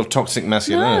brimful of toxic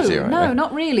masculinity, right? No,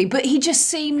 not really. But he just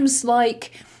seems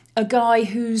like a guy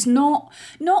who's not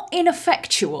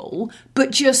ineffectual,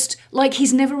 but just like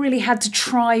he's never really had to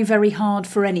try very hard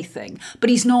for anything. But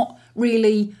he's not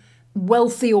really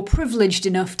wealthy or privileged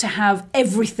enough to have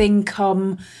everything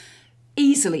come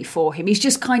easily for him. He's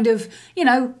just kind of,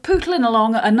 pootling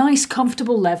along at a nice,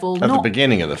 comfortable level. At the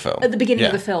beginning of the film. At the beginning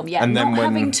of the film, yeah. And then not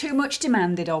having too much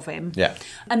demanded of him. Yeah.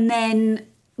 And then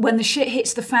when the shit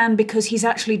hits the fan because he's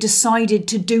actually decided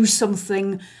to do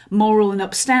something moral and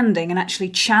upstanding and actually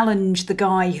challenge the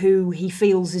guy who he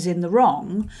feels is in the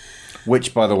wrong.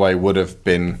 Which, by the way, would have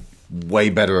been way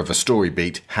better of a story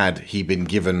beat had he been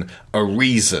given a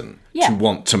reason to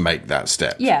want to make that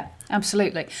step. Yeah,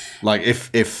 absolutely. Like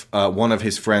if one of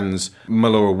his friends,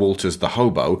 Melora Walters, the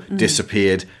hobo,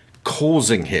 disappeared,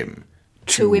 causing him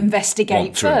to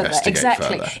investigate further.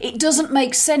 Exactly. It doesn't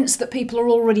make sense that people are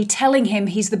already telling him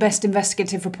he's the best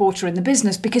investigative reporter in the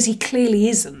business, because he clearly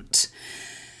isn't.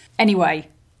 Anyway,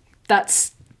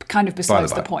 that's kind of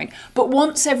besides the point. But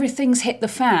once everything's hit the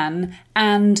fan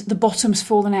and the bottom's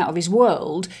fallen out of his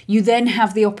world, you then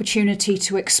have the opportunity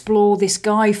to explore this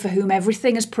guy for whom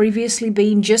everything has previously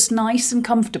been just nice and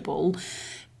comfortable,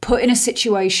 put in a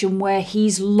situation where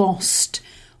he's lost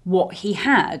what he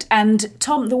had. And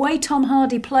the way Tom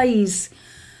Hardy plays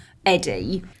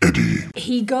Eddie,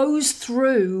 he goes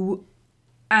through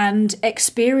and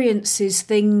experiences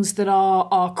things that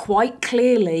are quite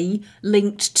clearly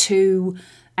linked to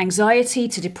anxiety,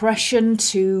 to depression,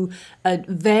 to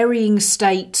varying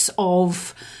states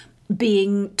of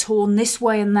being torn this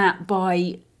way and that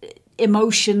by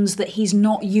emotions that he's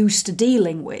not used to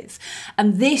dealing with.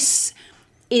 And this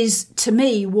is, to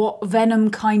me, what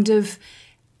Venom kind of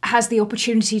has the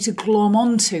opportunity to glom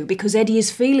onto, because Eddie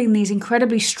is feeling these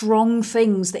incredibly strong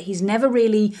things that he's never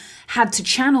really had to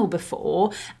channel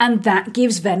before, and that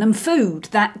gives Venom food.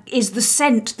 That is the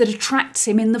scent that attracts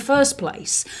him in the first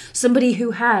place. Somebody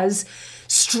who has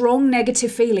strong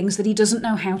negative feelings that he doesn't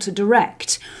know how to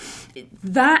direct.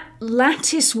 That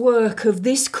lattice work of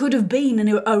this could have been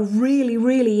a really,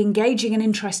 really engaging and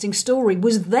interesting story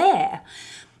was there.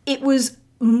 It was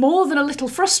more than a little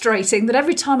frustrating that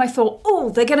every time I thought, oh,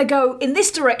 they're going to go in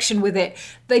this direction with it,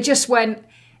 they just went,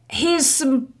 here's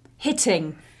some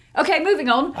hitting. Okay, moving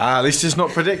on. At least it's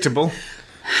not predictable.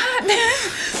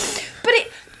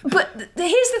 But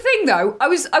here's the thing, though. I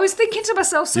was thinking to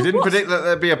myself, so you didn't what? predict that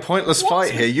there'd be a pointless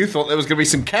fight here. You thought there was going to be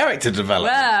some character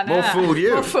development. More fool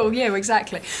you. More fool you,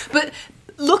 exactly. But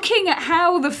looking at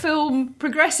how the film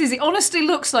progresses, it honestly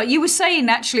looks like, you were saying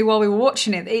actually while we were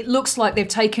watching it, it looks like they've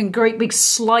taken great big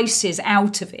slices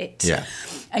out of it. Yeah.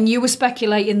 And you were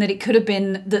speculating that it could have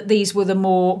been that these were the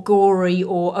more gory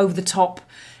or over-the-top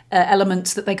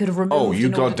elements that they could have removed. Oh, you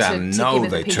in order goddamn to know give it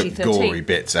they the took PG-13. gory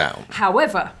bits out.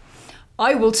 However,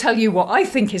 I will tell you what I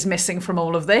think is missing from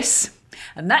all of this,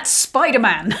 and that's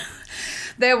Spider-Man.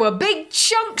 There were big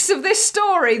chunks of this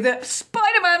story that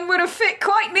Spider-Man would have fit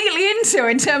quite neatly into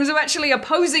in terms of actually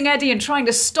opposing Eddie and trying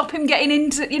to stop him getting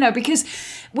into, because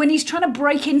when he's trying to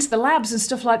break into the labs and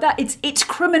stuff like that, it's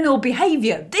criminal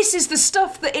behaviour. This is the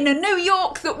stuff that in a New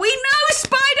York that we know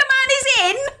Spider-Man is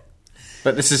in.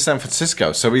 But this is San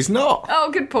Francisco, so he's not. Oh,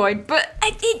 good point. But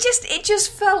it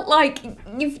just felt like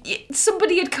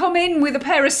somebody had come in with a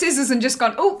pair of scissors and just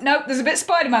gone, oh, no, there's a bit of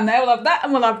Spider-Man there, we'll have that,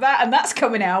 and we'll have that, and that's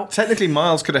coming out. Technically,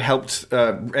 Miles could have helped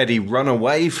Eddie run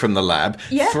away from the lab,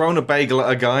 thrown a bagel at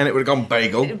a guy, and it would have gone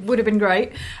bagel. It would have been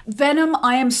great. Venom,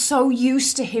 I am so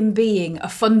used to him being a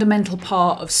fundamental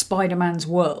part of Spider-Man's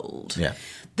world. Yeah.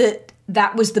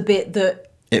 That was the bit that,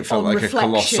 it felt like a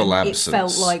colossal absence, it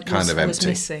felt like kind of was empty.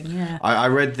 Missing, yeah. I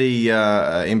read the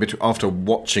after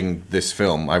watching this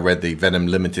film, I read the Venom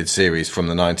limited series from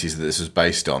the 90s that this was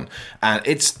based on, and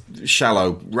it's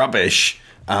shallow rubbish.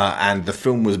 and the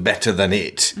film was better than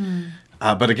it.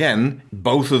 But again,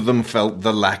 both of them felt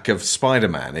the lack of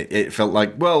Spider-Man. It felt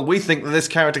like, well, we think that this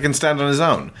character can stand on his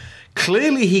own.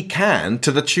 Clearly he can,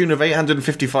 to the tune of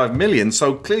 855 million,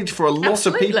 so clearly for a lot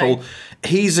of people,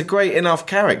 he's a great enough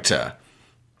character.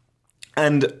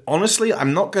 And honestly,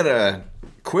 I'm not going to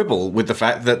quibble with the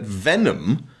fact that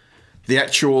Venom, the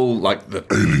actual, like, the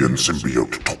alien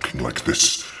symbiote talking like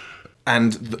this,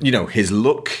 and, you know, his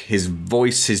look, his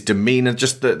voice, his demeanour,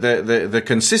 just the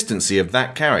consistency of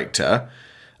that character,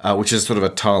 which is sort of a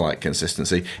Tar-like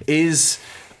consistency, is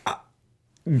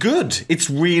good. It's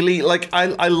really, like,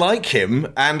 I like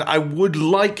him, and I would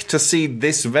like to see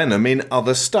this Venom in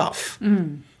other stuff.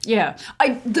 Yeah,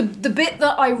 the bit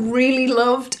that I really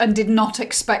loved and did not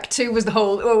expect to was the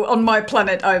whole, oh, on my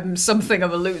planet I'm something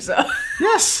of a loser.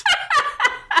 Yes.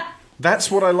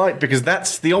 That's what I like, because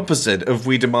that's the opposite of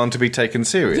we demand to be taken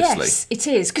seriously. Yes, it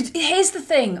is. 'Cause here's the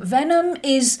thing, Venom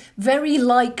is very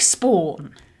like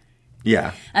Spawn.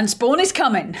 Yeah. And Spawn is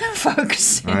coming,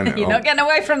 folks. I know. You're not getting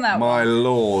away from that one. My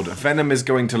lord, Venom is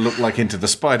going to look like Into the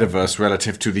Spider-Verse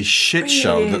relative to the shit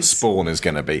show that Spawn is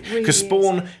going to be. Because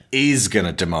Spawn is going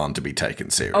to demand to be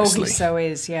taken seriously. Oh, he so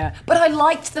is, yeah. But I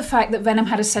liked the fact that Venom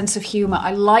had a sense of humour.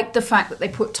 I liked the fact that they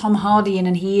put Tom Hardy in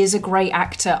and he is a great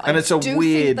actor. And it's a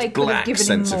weird black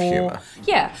sense of humour.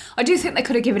 Yeah, I do think they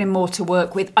could have given him more to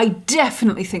work with. I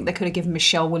definitely think they could have given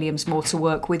Michelle Williams more to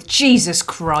work with. Jesus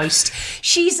Christ.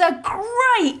 She's a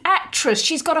great actress.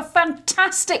 She's got a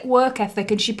fantastic work ethic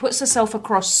and she puts herself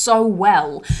across so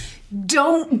well.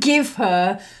 Don't give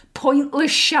her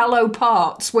pointless, shallow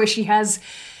parts where she has,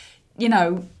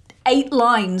 8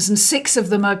 lines and 6 of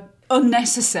them are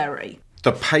unnecessary.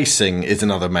 The pacing is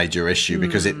another major issue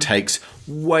because it takes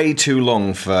way too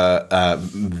long for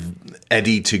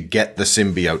Eddie to get the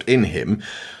symbiote in him.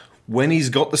 When he's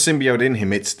got the symbiote in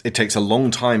him, it takes a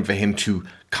long time for him to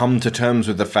come to terms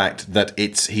with the fact that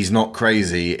he's not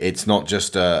crazy. It's not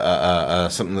just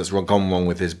something that's gone wrong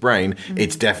with his brain.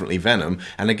 It's definitely Venom.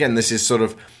 And again, this is sort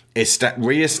of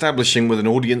re-establishing with an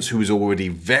audience who is already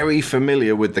very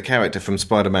familiar with the character from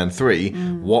Spider-Man 3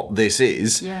 what this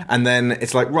is. Yeah. And then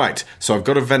it's like, right, so I've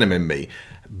got a Venom in me.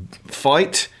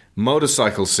 Fight,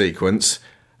 motorcycle sequence,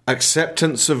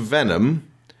 acceptance of Venom,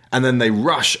 and then they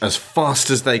rush as fast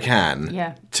as they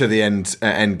can to the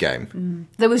end game.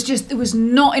 There was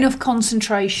not enough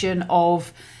concentration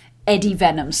of Eddie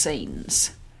Venom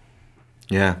scenes.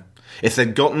 Yeah. If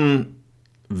they'd gotten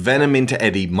Venom into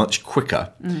Eddie much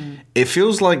quicker, it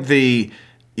feels like the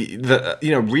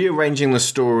rearranging the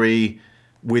story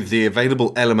with the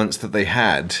available elements that they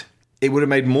had, it would have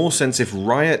made more sense if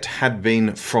Riot had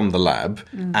been from the lab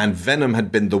and Venom had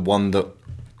been the one that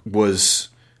was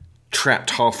trapped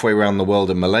halfway around the world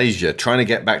in Malaysia trying to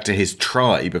get back to his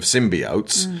tribe of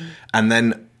symbiotes, and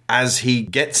then as he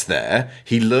gets there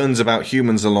he learns about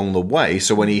humans along the way,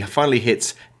 so when he finally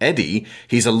hits Eddie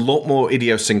he's a lot more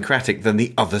idiosyncratic than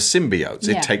the other symbiotes.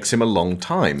 It takes him a long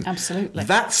time. Absolutely.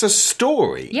 That's a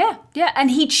story. Yeah,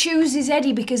 and he chooses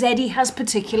Eddie because Eddie has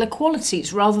particular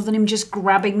qualities rather than him just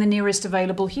grabbing the nearest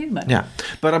available human. Yeah,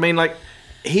 but I mean, like,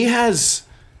 he has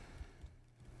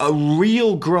a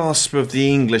real grasp of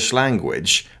the English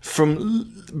language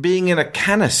from being in a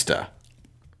canister.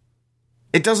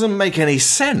 It doesn't make any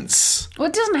sense. Well,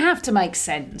 it doesn't have to make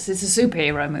sense. It's a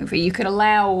superhero movie. You can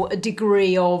allow a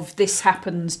degree of this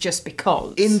happens just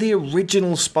because. In the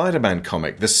original Spider-Man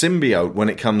comic, the symbiote, when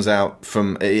it comes out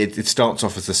from... It starts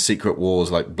off as the Secret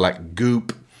Wars, like black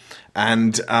goop,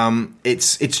 and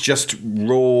it's just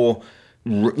raw,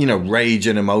 rage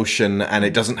and emotion, and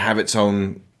it doesn't have its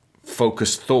own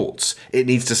focused thoughts. It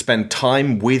needs to spend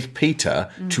time with Peter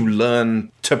to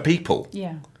learn to people.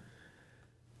 Yeah.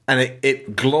 And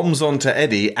it gloms onto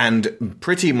Eddie and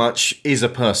pretty much is a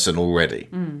person already.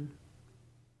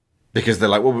 Because they're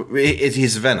like, well, it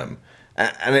is Venom.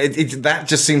 And that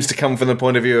just seems to come from the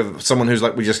point of view of someone who's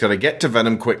like, we just got to get to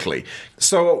Venom quickly.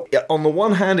 So on the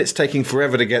one hand, it's taking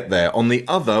forever to get there. On the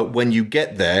other, when you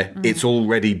get there, it's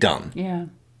already done. Yeah.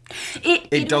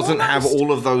 It doesn't have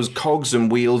all of those cogs and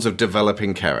wheels of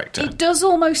developing character. It does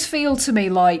almost feel to me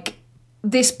like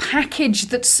this package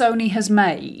that Sony has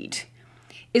made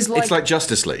is like... It's like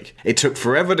Justice League. It took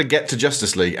forever to get to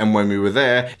Justice League, and when we were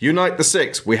there, Unite the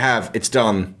Six, it's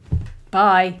done.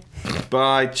 Bye.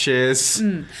 Bye, cheers.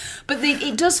 But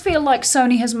it does feel like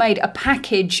Sony has made a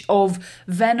package of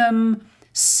Venom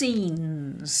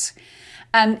scenes.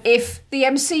 And if the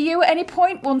MCU at any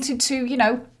point wanted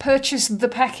to, purchase the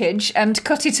package and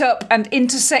cut it up and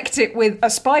intersect it with a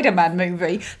Spider-Man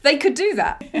movie, they could do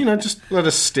that. Just let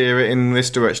us steer it in this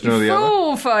direction or the other.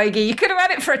 Fool, Feige. You could have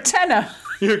had it for a tenner.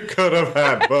 You could have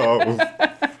had both.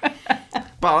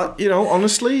 But,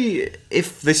 honestly,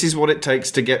 if this is what it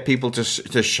takes to get people to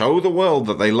show the world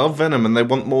that they love Venom and they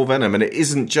want more Venom, and it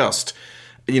isn't just,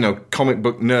 comic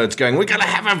book nerds going, we're going to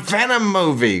have a Venom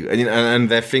movie, and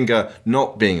their finger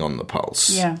not being on the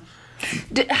pulse. Yeah.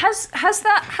 Has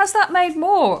that made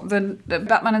more than the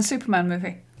Batman and Superman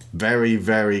movie? Very,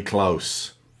 very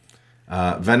close.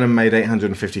 Venom made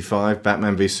 855,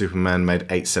 Batman v Superman made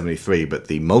 873, but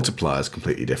the multiplier is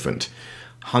completely different.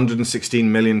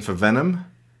 116 million for Venom,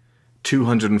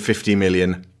 250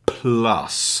 million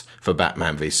plus for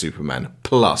Batman v Superman.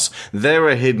 Plus. There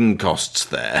are hidden costs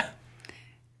there.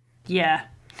 Yeah.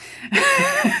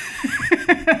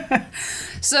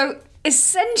 So,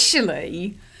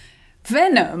 essentially,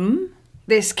 Venom,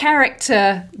 this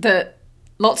character that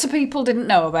lots of people didn't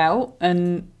know about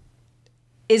and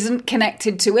isn't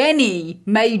connected to any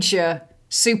major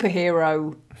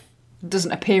superhero,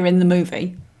 doesn't appear in the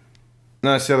movie.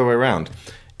 No, it's the other way around.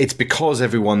 It's because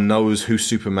everyone knows who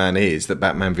Superman is that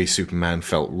Batman v Superman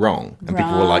felt wrong. And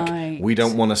people were like, we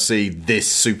don't want to see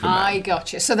this Superman. I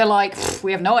gotcha. So they're like,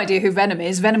 we have no idea who Venom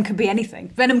is. Venom could be anything.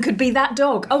 Venom could be that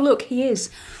dog. Oh, look, he is.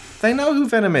 They know who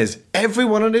Venom is.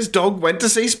 Everyone and his dog went to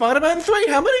see Spider-Man 3.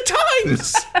 How many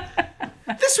times?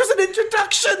 This was an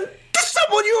introduction to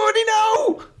someone you already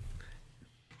know.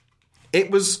 It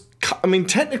was,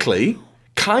 technically,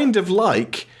 kind of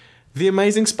like The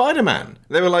Amazing Spider-Man.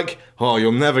 They were like, oh,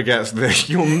 you'll never guess this.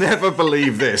 You'll never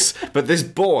believe this. But this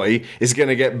boy is going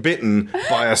to get bitten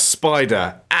by a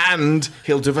spider and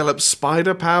he'll develop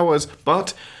spider powers.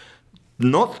 But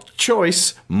not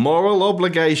choice, moral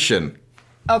obligation.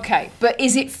 Okay, but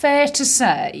is it fair to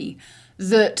say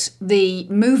that the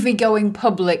movie-going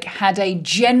public had a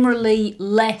generally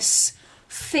less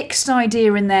fixed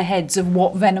idea in their heads of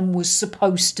what Venom was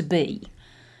supposed to be?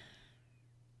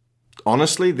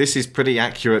 Honestly, this is pretty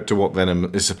accurate to what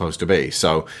Venom is supposed to be.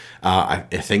 So I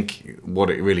think what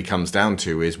it really comes down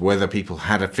to is whether people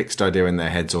had a fixed idea in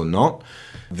their heads or not,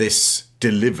 this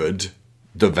delivered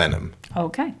the Venom.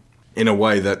 Okay. In a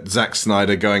way that Zack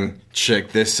Snyder going,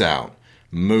 check this out.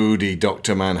 Moody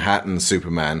Dr. Manhattan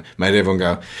Superman made everyone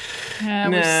go, nah.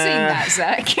 We've seen that,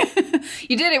 Zack.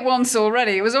 You did it once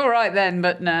already. It was all right then,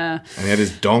 but nah. And he had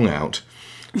his dong out.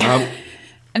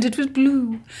 And it was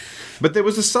blue. But there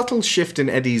was a subtle shift in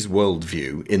Eddie's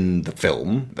worldview in the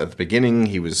film. At the beginning,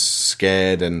 he was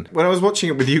scared, and when I was watching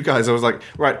it with you guys, I was like,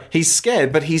 right, he's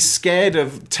scared, but he's scared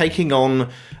of taking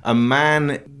on a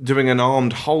man doing an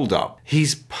armed hold-up.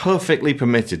 He's perfectly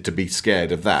permitted to be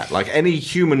scared of that. Like, any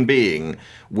human being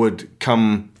would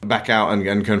come back out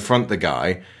and confront the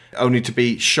guy, only to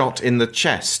be shot in the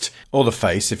chest. Or the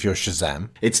face, if you're Shazam.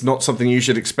 It's not something you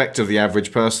should expect of the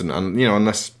average person, and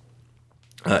unless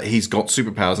he's got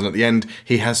superpowers, and at the end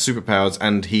he has superpowers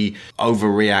and he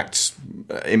overreacts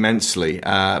immensely.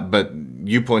 But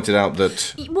you pointed out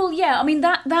that... Well, yeah,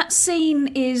 that scene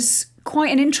is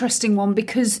quite an interesting one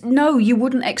because, no, you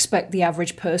wouldn't expect the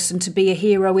average person to be a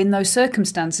hero in those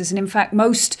circumstances. And in fact,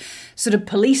 most sort of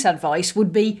police advice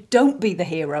would be, don't be the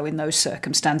hero in those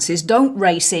circumstances. Don't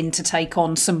race in to take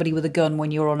on somebody with a gun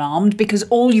when you're unarmed, because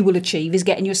all you will achieve is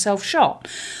getting yourself shot.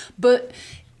 But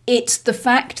it's the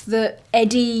fact that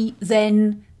Eddie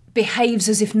then behaves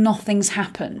as if nothing's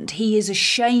happened. He is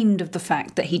ashamed of the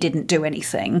fact that he didn't do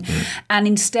anything. And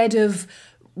instead of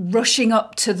rushing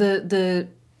up to the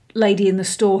lady in the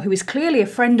store, who is clearly a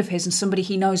friend of his and somebody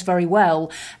he knows very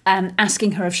well, and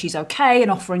asking her if she's okay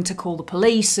and offering to call the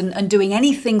police and doing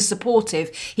anything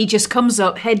supportive, he just comes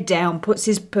up, head down, puts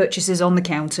his purchases on the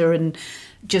counter and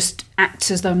just acts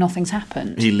as though nothing's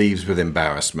happened. He leaves with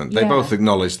embarrassment. They both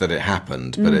acknowledge that it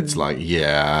happened, but it's like,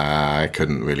 I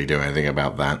couldn't really do anything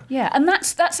about that. Yeah, and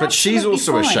that's But she's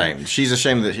also fine. ashamed. She's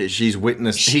ashamed that she's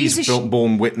witnessed. He's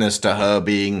born witness to her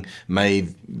being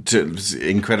made to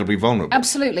incredibly vulnerable.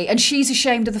 Absolutely, and she's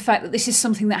ashamed of the fact that this is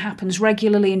something that happens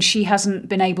regularly, and she hasn't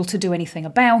been able to do anything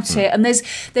about it. And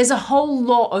there's a whole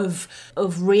lot of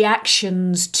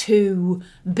reactions to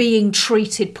being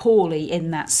treated poorly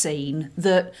in that scene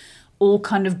that all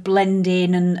kind of blend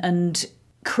in and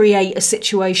create a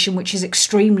situation which is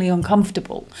extremely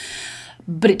uncomfortable.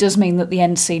 But it does mean that the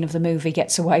end scene of the movie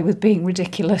gets away with being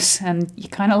ridiculous, and you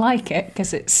kind of like it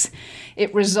because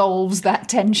it resolves that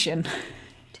tension.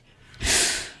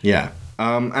 Yeah.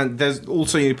 And there's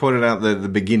also, you pointed out the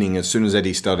beginning, as soon as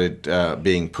Eddie started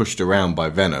being pushed around by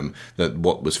Venom, that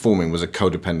what was forming was a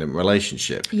codependent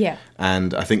relationship. Yeah.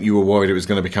 And I think you were worried it was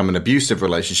going to become an abusive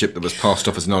relationship that was passed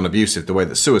off as non-abusive, the way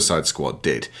that Suicide Squad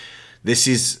did. This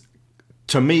is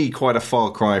to me, quite a far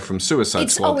cry from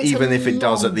Suicide Squad, it's a even if it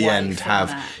does at the long end way have,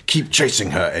 from that. keep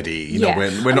chasing her, Eddie. You know,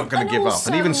 Yeah. we're not going And to give up.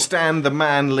 also- And even Stan the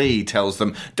Man Lee tells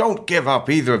them, don't give up,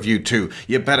 either of you two.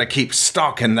 You better keep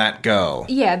stalking that girl.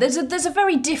 Yeah, there's a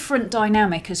very different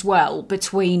dynamic as well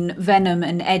between Venom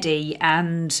and Eddie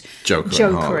and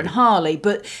Joker and Harley.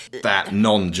 But That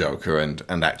non-Joker and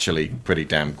actually pretty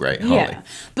damn great Harley. yeah,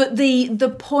 but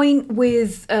the point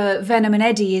with Venom and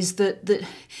Eddie is that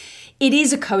it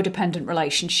is a codependent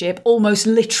relationship, almost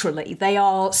literally. They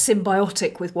are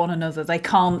symbiotic with one another. They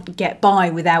can't get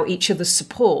by without each other's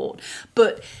support.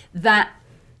 But that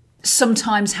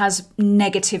sometimes has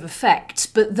negative effects.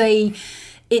 But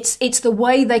it's the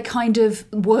way they kind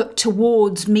of work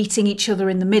towards meeting each other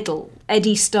in the middle.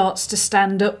 Eddie starts to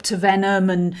stand up to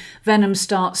Venom, and Venom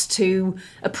starts to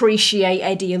appreciate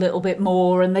Eddie a little bit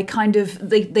more, and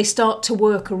they start to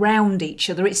work around each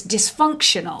other. It's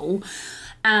dysfunctional,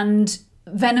 and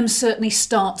Venom certainly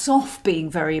starts off being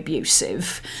very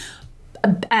abusive.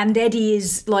 And Eddie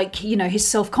is like, you know, his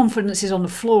self-confidence is on the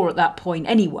floor at that point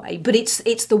anyway. But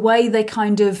it's the way they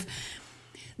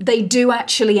do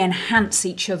actually enhance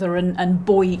each other and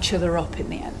buoy each other up in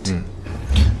the end.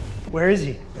 Where is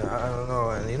he? I don't know.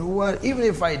 And you know what? Even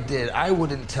if I did, I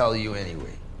wouldn't tell you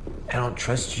anyway. I don't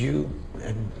trust you,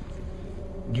 and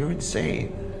you're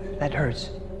insane. That hurts.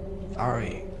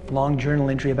 Sorry. Long journal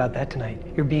entry about that tonight.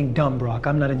 You're being dumb, Brock.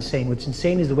 I'm not insane. What's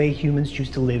insane is the way humans choose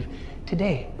to live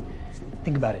today.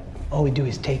 Think about it. All we do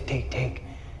is take.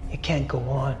 It can't go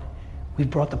on. We've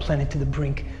brought the planet to the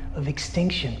brink of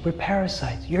extinction. We're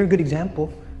parasites. You're a good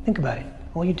example. Think about it.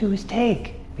 All you do is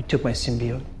take. You took my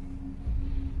symbiote.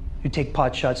 You take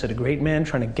pot shots at a great man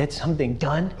trying to get something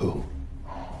done. Who?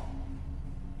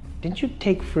 Didn't you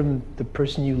take from the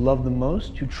person you love the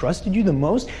most, who trusted you the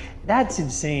most? That's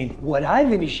insane. What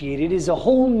I've initiated is a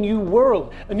whole new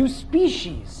world, a new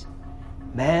species.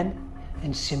 Man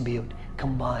and symbiote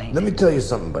combined. Let me tell you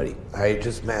something, buddy.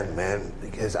 Just man,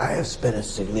 because I have spent a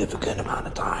significant amount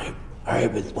of time,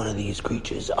 with one of these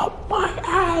creatures up my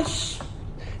ass.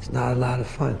 It's not a lot of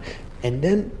fun. And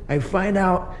then I find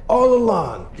out all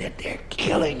along that they're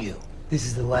killing you. This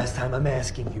is the last time I'm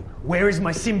asking you. Where is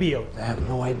my symbiote? I have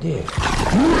no idea.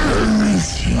 Where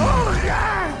is he? Oh,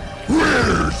 God!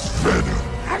 Where's Venom?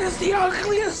 That is the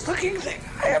ugliest looking thing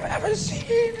I have ever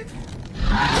seen.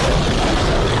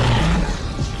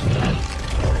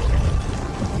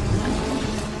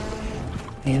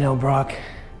 You know, Brock,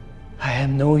 I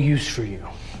have no use for you.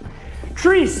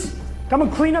 Treese, come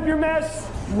and clean up your mess.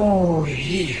 Whoa,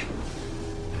 he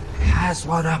has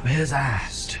one up his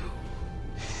ass, too.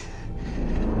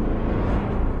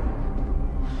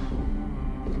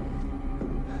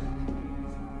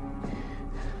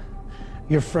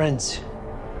 Your friends,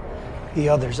 the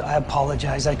others, I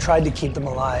apologize. I tried to keep them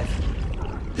alive.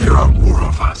 There are more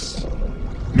of us.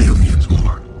 Millions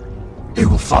more. They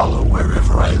will follow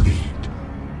wherever I lead.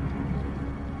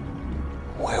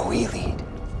 Where we lead?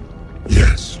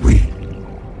 Yes, we.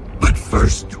 But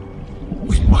first,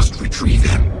 we must retrieve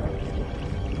him.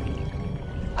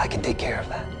 I can take care of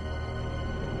that.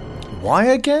 Why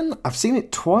again? I've seen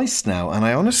it twice now, and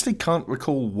I honestly can't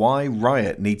recall why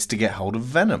Riot needs to get hold of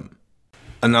Venom.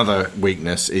 Another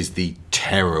weakness is the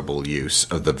terrible use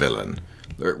of the villain.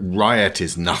 Riot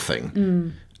is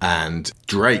nothing, and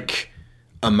Drake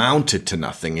amounted to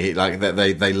nothing.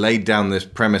 They laid down this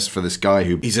premise for this guy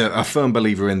who he's a firm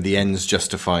believer in the ends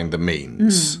justifying the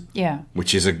means. Yeah.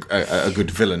 Which is a good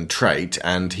villain trait,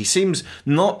 and he seems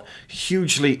not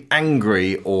hugely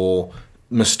angry or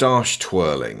moustache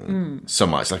twirling so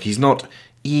much. Like, he's not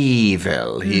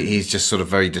evil. He's just sort of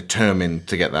very determined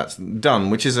to get that done,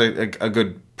 which is a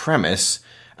good premise.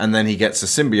 And then he gets a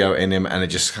symbiote in him, and it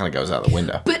just kind of goes out the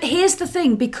window. But here's the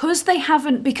thing: because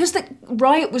the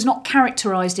Riot was not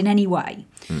characterized in any way,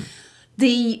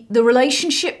 the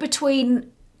relationship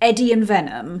between Eddie and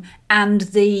Venom and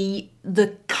the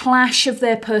clash of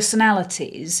their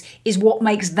personalities is what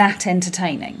makes that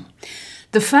entertaining.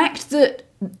 The fact that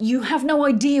you have no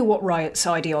idea what Riot's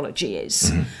ideology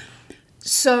is,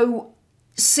 so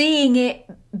seeing it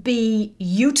be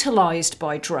utilised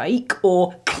by Drake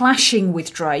or clashing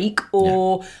with Drake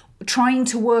or trying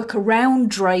to work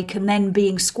around Drake and then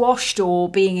being squashed or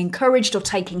being encouraged or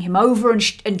taking him over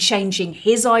and changing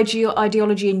his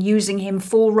ideology and using him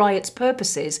for Riot's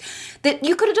purposes, that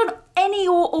you could have done any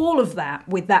or all of that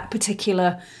with that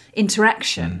particular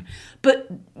interaction. But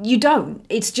you don't.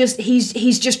 It's just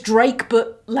he's just Drake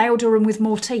but louder and with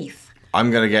more teeth. I'm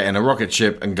going to get in a rocket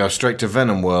ship and go straight to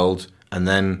Venom World and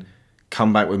then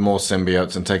come back with more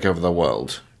symbiotes and take over the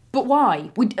world. But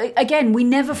why? We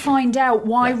never find out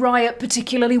why Riot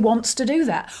particularly wants to do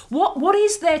that. What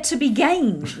is there to be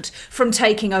gained from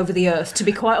taking over the Earth, to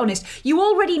be quite honest? You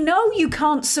already know you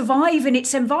can't survive in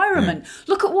its environment.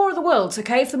 Look at War of the Worlds,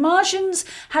 okay? If the Martians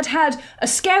had a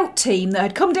scout team that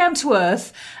had come down to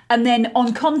Earth and then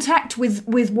on contact with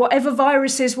whatever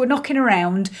viruses were knocking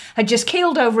around, had just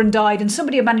keeled over and died, and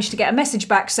somebody had managed to get a message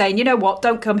back saying, you know what,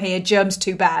 don't come here, germs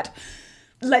too bad.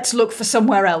 Let's look for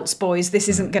somewhere else, boys. This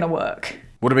isn't going to work.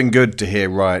 Would have been good to hear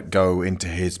Riot go into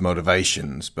his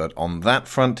motivations, but on that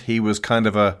front, he was kind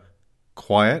of a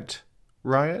quiet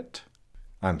Riot.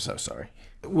 I'm so sorry.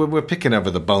 We're picking over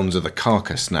the bones of the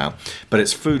carcass now, but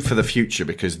it's food for the future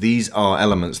because these are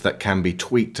elements that can be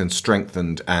tweaked and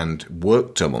strengthened and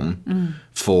worked on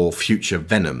for future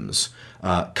Venoms.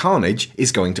 Carnage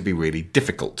is going to be really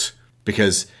difficult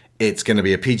because it's going to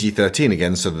be a PG-13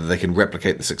 again so that they can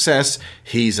replicate the success.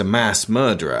 He's a mass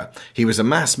murderer. He was a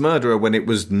mass murderer when it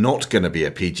was not going to be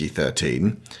a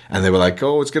PG-13. And they were like,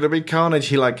 oh, it's going to be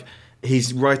Carnage.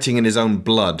 He's writing in his own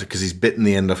blood because he's bitten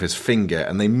the end off his finger.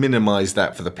 And they minimised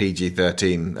that for the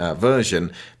PG-13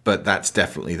 version. But that's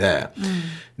definitely there.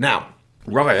 Now,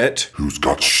 Riot, who's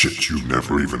got shit you've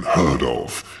never even heard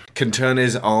of, can turn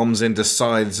his arms into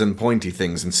scythes and pointy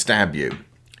things and stab you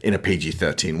in a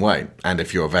PG-13 way. And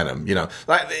if you're Venom,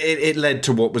 it led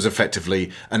to what was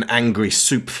effectively an angry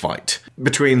soup fight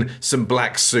between some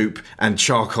black soup and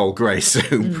charcoal grey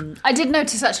soup. I did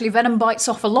notice, actually, Venom bites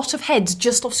off a lot of heads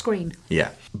just off screen. Yeah.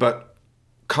 But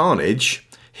Carnage,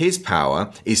 his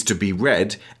power is to be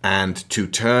red and to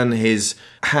turn his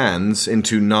hands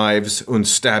into knives and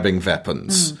stabbing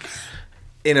weapons.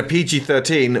 In a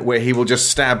PG-13, where he will just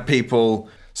stab people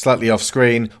slightly off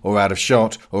screen or out of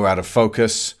shot or out of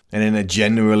focus and in a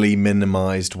generally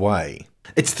minimised way.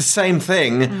 It's the same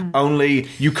thing, only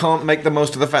you can't make the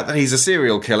most of the fact that he's a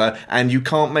serial killer and you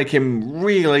can't make him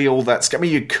really all that scary. I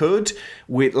mean, you could,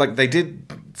 they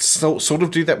did sort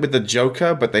of do that with the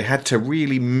Joker, but they had to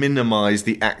really minimise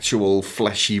the actual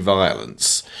fleshy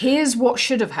violence. Here's what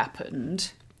should have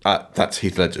happened. That's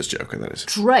Heath Ledger's Joker, that is.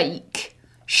 Drake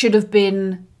should have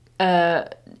been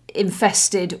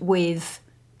infested with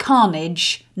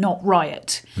Carnage, not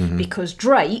Riot, because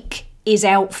Drake is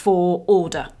out for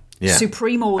order. Yeah.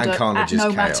 Supreme order at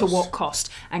no chaos. matter what cost.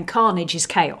 And Carnage is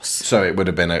chaos. So it would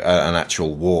have been an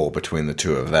actual war between the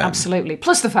two of them. Absolutely.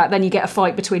 Plus the fact then you get a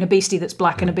fight between a beastie that's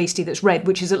black and a beastie that's red,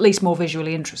 which is at least more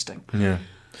visually interesting. Yeah.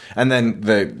 And then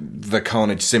the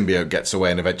Carnage symbiote gets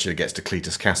away and eventually gets to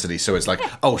Cletus Cassidy. So it's like,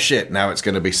 oh shit, now it's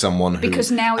going to be someone who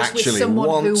because now it's with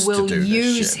someone who will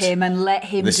use him and let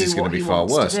him this do is going what to be he far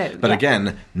wants worse. to do. But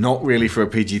again, not really for a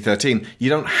PG-13. You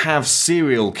don't have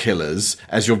serial killers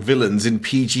as your villains in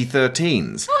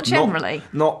PG-13s. Not generally.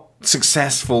 Not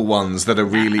successful ones that are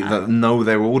really that know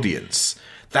their audience.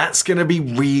 That's going to be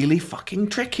really fucking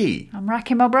tricky. I'm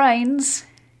racking my brains.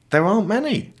 There aren't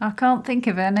many. I can't think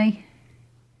of any.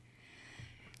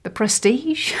 The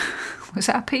Prestige? Was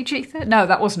that a PG-13? No,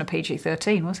 that wasn't a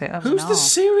PG-13, was it? That was Who's the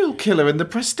serial killer in The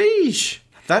Prestige?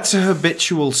 That's a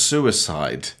habitual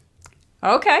suicide.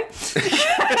 Okay.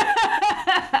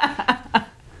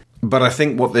 But I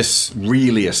think what this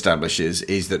really establishes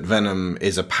is that Venom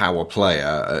is a power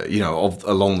player,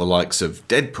 along the likes of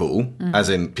Deadpool, as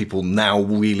in people now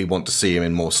really want to see him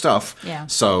in more stuff. Yeah.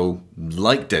 So,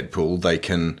 like Deadpool, they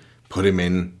can put him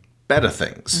in better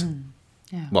things.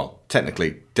 Yeah. Well,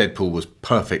 technically, Deadpool was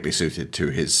perfectly suited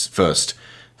to his first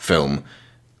film,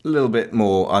 a little bit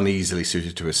more uneasily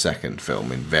suited to his second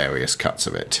film in various cuts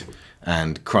of it.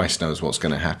 And Christ knows what's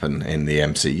going to happen in the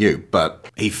MCU, but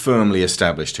he firmly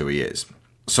established who he is.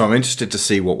 So I'm interested to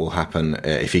see what will happen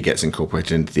if he gets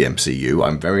incorporated into the MCU.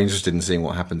 I'm very interested in seeing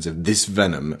what happens if this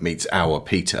Venom meets our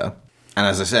Peter. And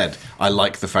as I said, I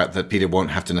like the fact that Peter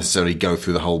won't have to necessarily go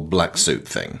through the whole black suit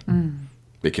thing.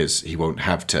 Because he won't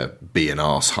have to be an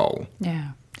arsehole.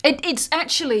 Yeah. It's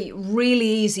actually really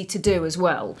easy to do as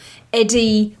well.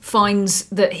 Eddie finds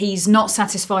that he's not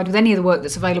satisfied with any of the work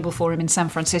that's available for him in San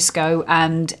Francisco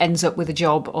and ends up with a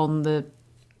job on the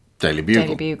Daily Bugle.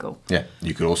 Daily Bugle. Yeah,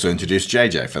 you could also introduce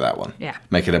JJ for that one. Yeah.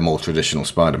 Make it a more traditional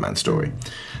Spider-Man story.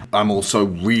 I'm also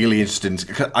really interested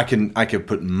in... I could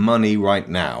put money right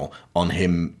now on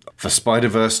him. For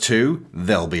Spider-Verse 2,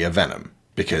 there'll be a Venom.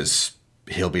 Because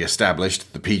he'll be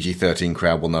established. The PG-13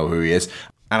 crowd will know who he is.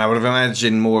 And I would have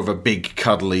imagined more of a big,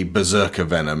 cuddly berserker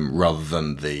Venom rather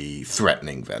than the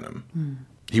threatening Venom.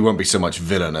 He won't be so much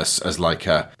villainous as like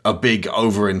a big,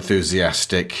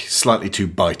 over-enthusiastic, slightly too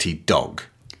bitey dog.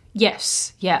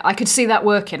 Yes, yeah, I could see that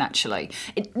working, actually.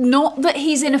 Not that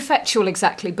he's ineffectual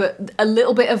exactly, but a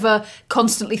little bit of a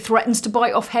constantly threatens to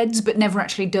bite off heads, but never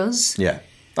actually does. Yeah.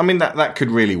 I mean, that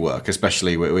could really work,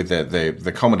 especially with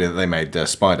the comedy that they made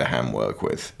Spider-Ham work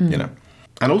with, you know.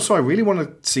 And also, I really want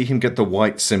to see him get the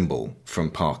white symbol from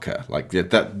Parker. Like,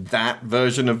 that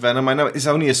version of Venom. I know it's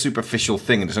only a superficial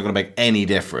thing and it's not going to make any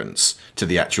difference to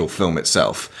the actual film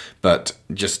itself. But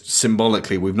just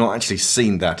symbolically, we've not actually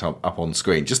seen that up on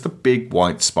screen. Just the big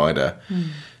white spider.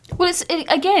 Well,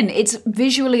 it's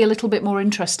visually a little bit more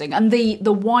interesting, and the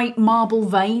white marble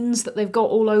veins that they've got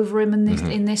all over him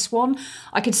in this one,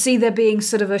 I could see there being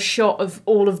sort of a shot of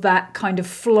all of that kind of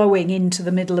flowing into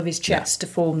the middle of his chest to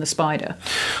form the spider.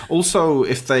 Also,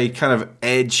 if they kind of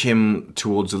edge him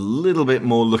towards a little bit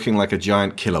more looking like a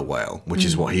giant killer whale, which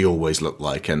is what he always looked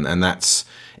like, and that's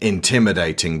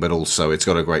intimidating, but also it's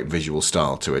got a great visual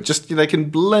style to it. Just they can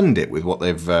blend it with what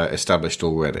they've established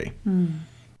already.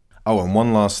 Oh, and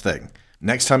one last thing.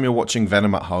 Next time you're watching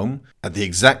Venom at home, at the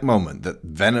exact moment that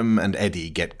Venom and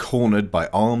Eddie get cornered by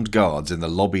armed guards in the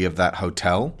lobby of that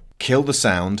hotel, kill the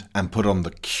sound and put on the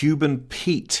Cuban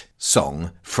Pete song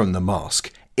from The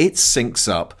Mask. It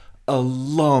syncs up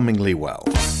alarmingly well.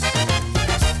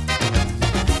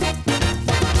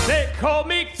 They call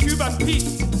me Cuban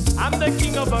Pete. I'm the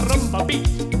king of the rumba beat.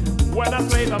 When I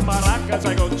play the maracas,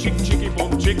 I go chick, chicky,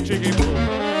 boom, chick, chicky, boom.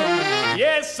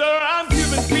 Yes, sir, I'm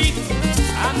Cuban Pete.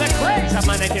 I'm the craze of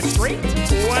my naked street.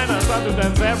 When I start to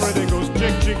dance, everything goes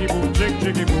chick, chicky, boom, chick,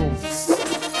 chicky, boom.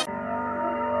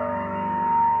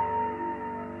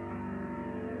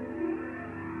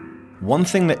 One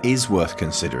thing that is worth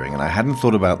considering, and I hadn't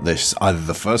thought about this either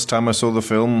the first time I saw the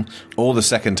film or the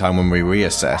second time when we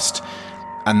reassessed,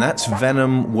 and that's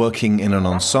Venom working in an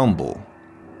ensemble,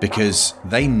 because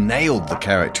they nailed the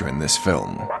character in this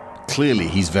film. Clearly,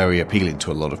 he's very appealing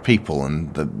to a lot of people,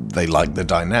 and they like the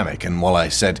dynamic. And while I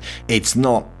said it's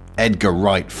not Edgar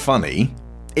Wright funny,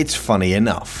 it's funny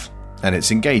enough, and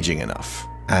it's engaging enough.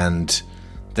 And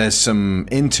there's some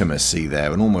intimacy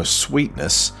there, and almost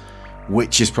sweetness,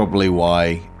 which is probably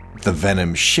why the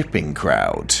Venom shipping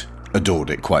crowd adored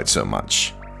it quite so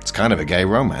much. It's kind of a gay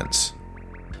romance.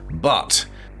 But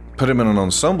put him in an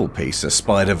ensemble piece, a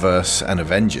Spider-Verse and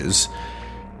Avengers,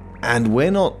 and we're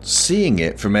not seeing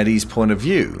it from Eddie's point of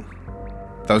view.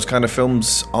 Those kind of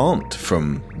films aren't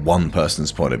from one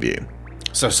person's point of view.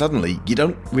 So suddenly, you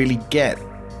don't really get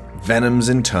Venom's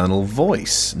internal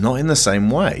voice, not in the same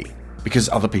way, because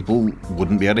other people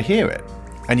wouldn't be able to hear it.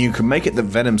 And you can make it that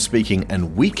Venom's speaking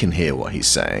and we can hear what he's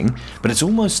saying, but it's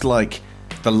almost like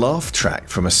the laugh track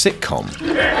from a sitcom.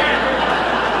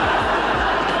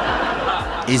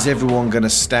 Is everyone going to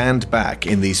stand back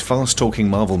in these fast-talking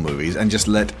Marvel movies and just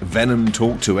let Venom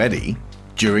talk to Eddie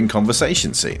during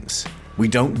conversation scenes? We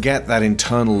don't get that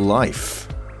internal life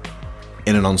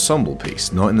in an ensemble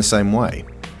piece, not in the same way.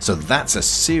 So that's a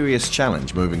serious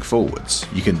challenge moving forwards.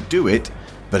 You can do it,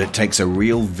 but it takes a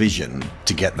real vision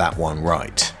to get that one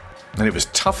right. And it was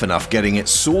tough enough getting it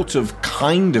sort of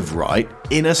kind of right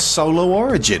in a solo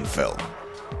origin film.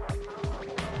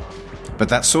 But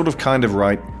that sort of kind of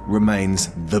right remains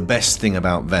the best thing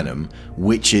about Venom,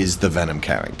 which is the Venom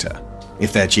character.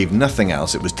 If they achieved nothing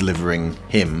else, it was delivering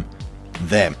him,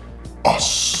 them,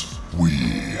 us,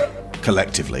 we,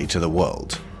 collectively to the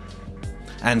world.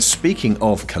 And speaking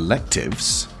of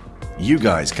collectives, you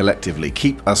guys collectively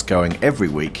keep us going every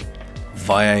week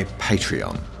via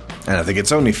Patreon. And I think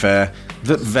it's only fair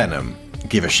that Venom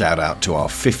give a shout out to our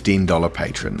 $15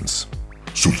 patrons.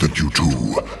 So thank you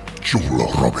to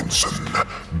Joel Robinson,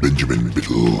 Benjamin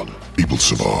Biddle, Abel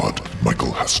Savard,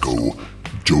 Michael Haskell,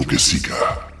 Joe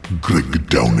Gesiga, Greg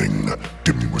Downing,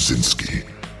 Tim Wazinski,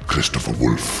 Christopher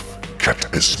Wolf, Kat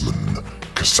Esman,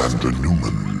 Cassandra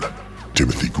Newman,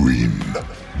 Timothy Green,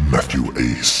 Matthew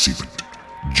A. Siebert,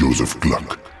 Joseph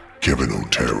Gluck, Kevin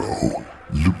Otero,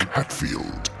 Luke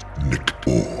Hatfield, Nick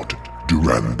Ord,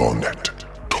 Duran Barnett,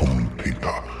 Tom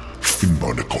Painter, Finn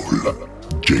Barnacle,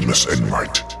 Jameis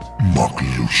Enright, Mark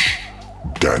Lush,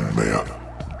 Dan Mayer,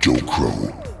 Joe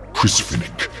Crow, Chris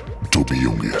Finnick, Toby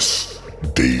Jungius,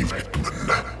 Dave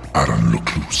Hickman, Aaron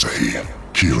Lecluse,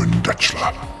 Kieran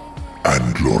Datchler,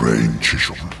 and Lorraine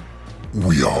Chisholm.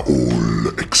 We are all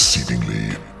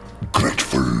exceedingly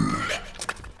grateful.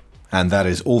 And that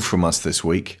is all from us this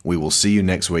week. We will see you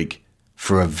next week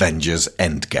for Avengers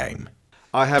Endgame.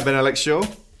 I have been Alex Shaw.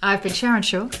 I've been Sharon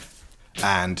Shaw.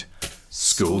 And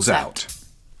School's out.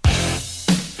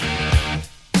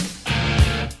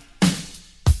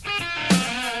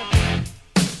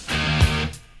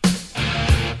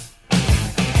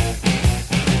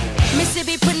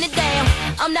 Mississippi putting it down.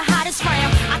 I'm the hottest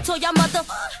round. I told y'all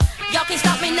y'all can't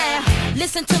stop me now.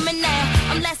 Listen to me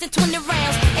now. I'm lasting 20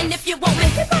 rounds. And if you want me,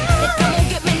 then come on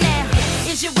get me now.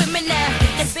 Is you with me now?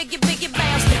 That biggie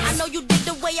bounce. I know you dig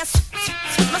the way I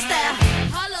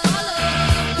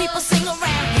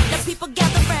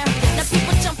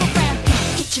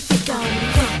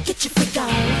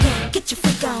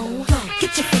on,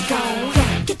 get your freak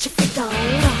on, get your freak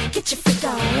on, get your freak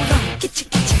on, get your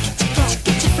freak on,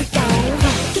 get your freak on,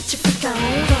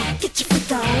 get your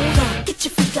freak on,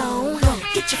 get your freak on,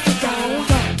 get your freak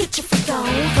on, get your freak on,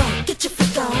 get your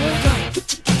freak on,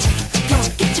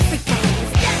 get your freak on.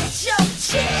 That's your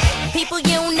chick. People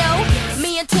you don't know,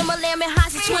 me and Timberland been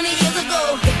hot since 20 years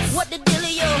ago. What the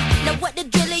dealio? Now what the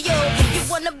drillio? If you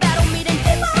wanna battle me, then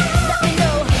let me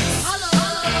know.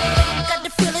 Got the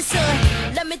feeling, son.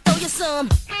 Let me throw you some.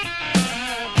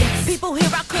 People, here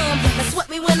I come. Now sweat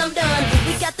me when I'm done.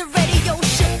 We got the radio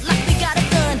shook like we got a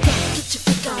gun. Get your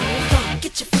freak on,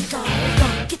 get your freak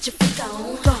on, get your freak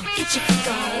on, get your freak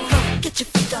on, get your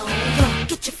freak on,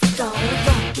 get your freak on,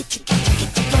 get your freak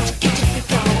on, get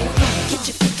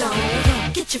your freak on,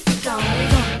 get your freak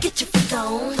on, get your freak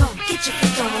on, get your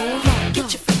freak on,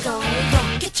 get your freak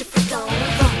on, get your freak on,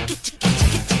 get your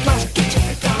freak on, get your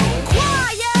freak on.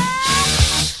 Quiet,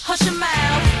 hush your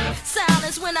mouth,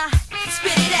 silence when I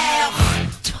spit it out.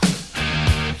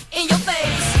 In your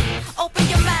face, open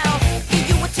your mouth, give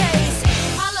you a taste.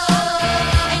 Hello,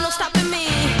 ain't no stopping me.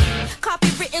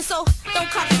 Copywritten, so don't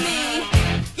copy me.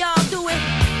 Y'all do it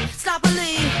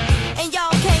sloppily, and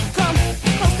y'all can't come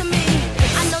close to me.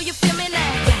 I know you feel me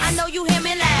now, I know you hear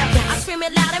me loud. I scream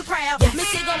it loud and proud.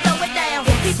 Missy gon' blow it down.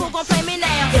 People gon' play me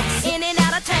now, in and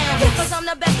out of town, cause I'm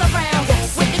the best around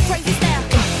with the crazy style.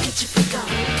 Get your freak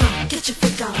on, get your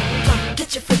freak on,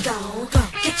 get your freak on.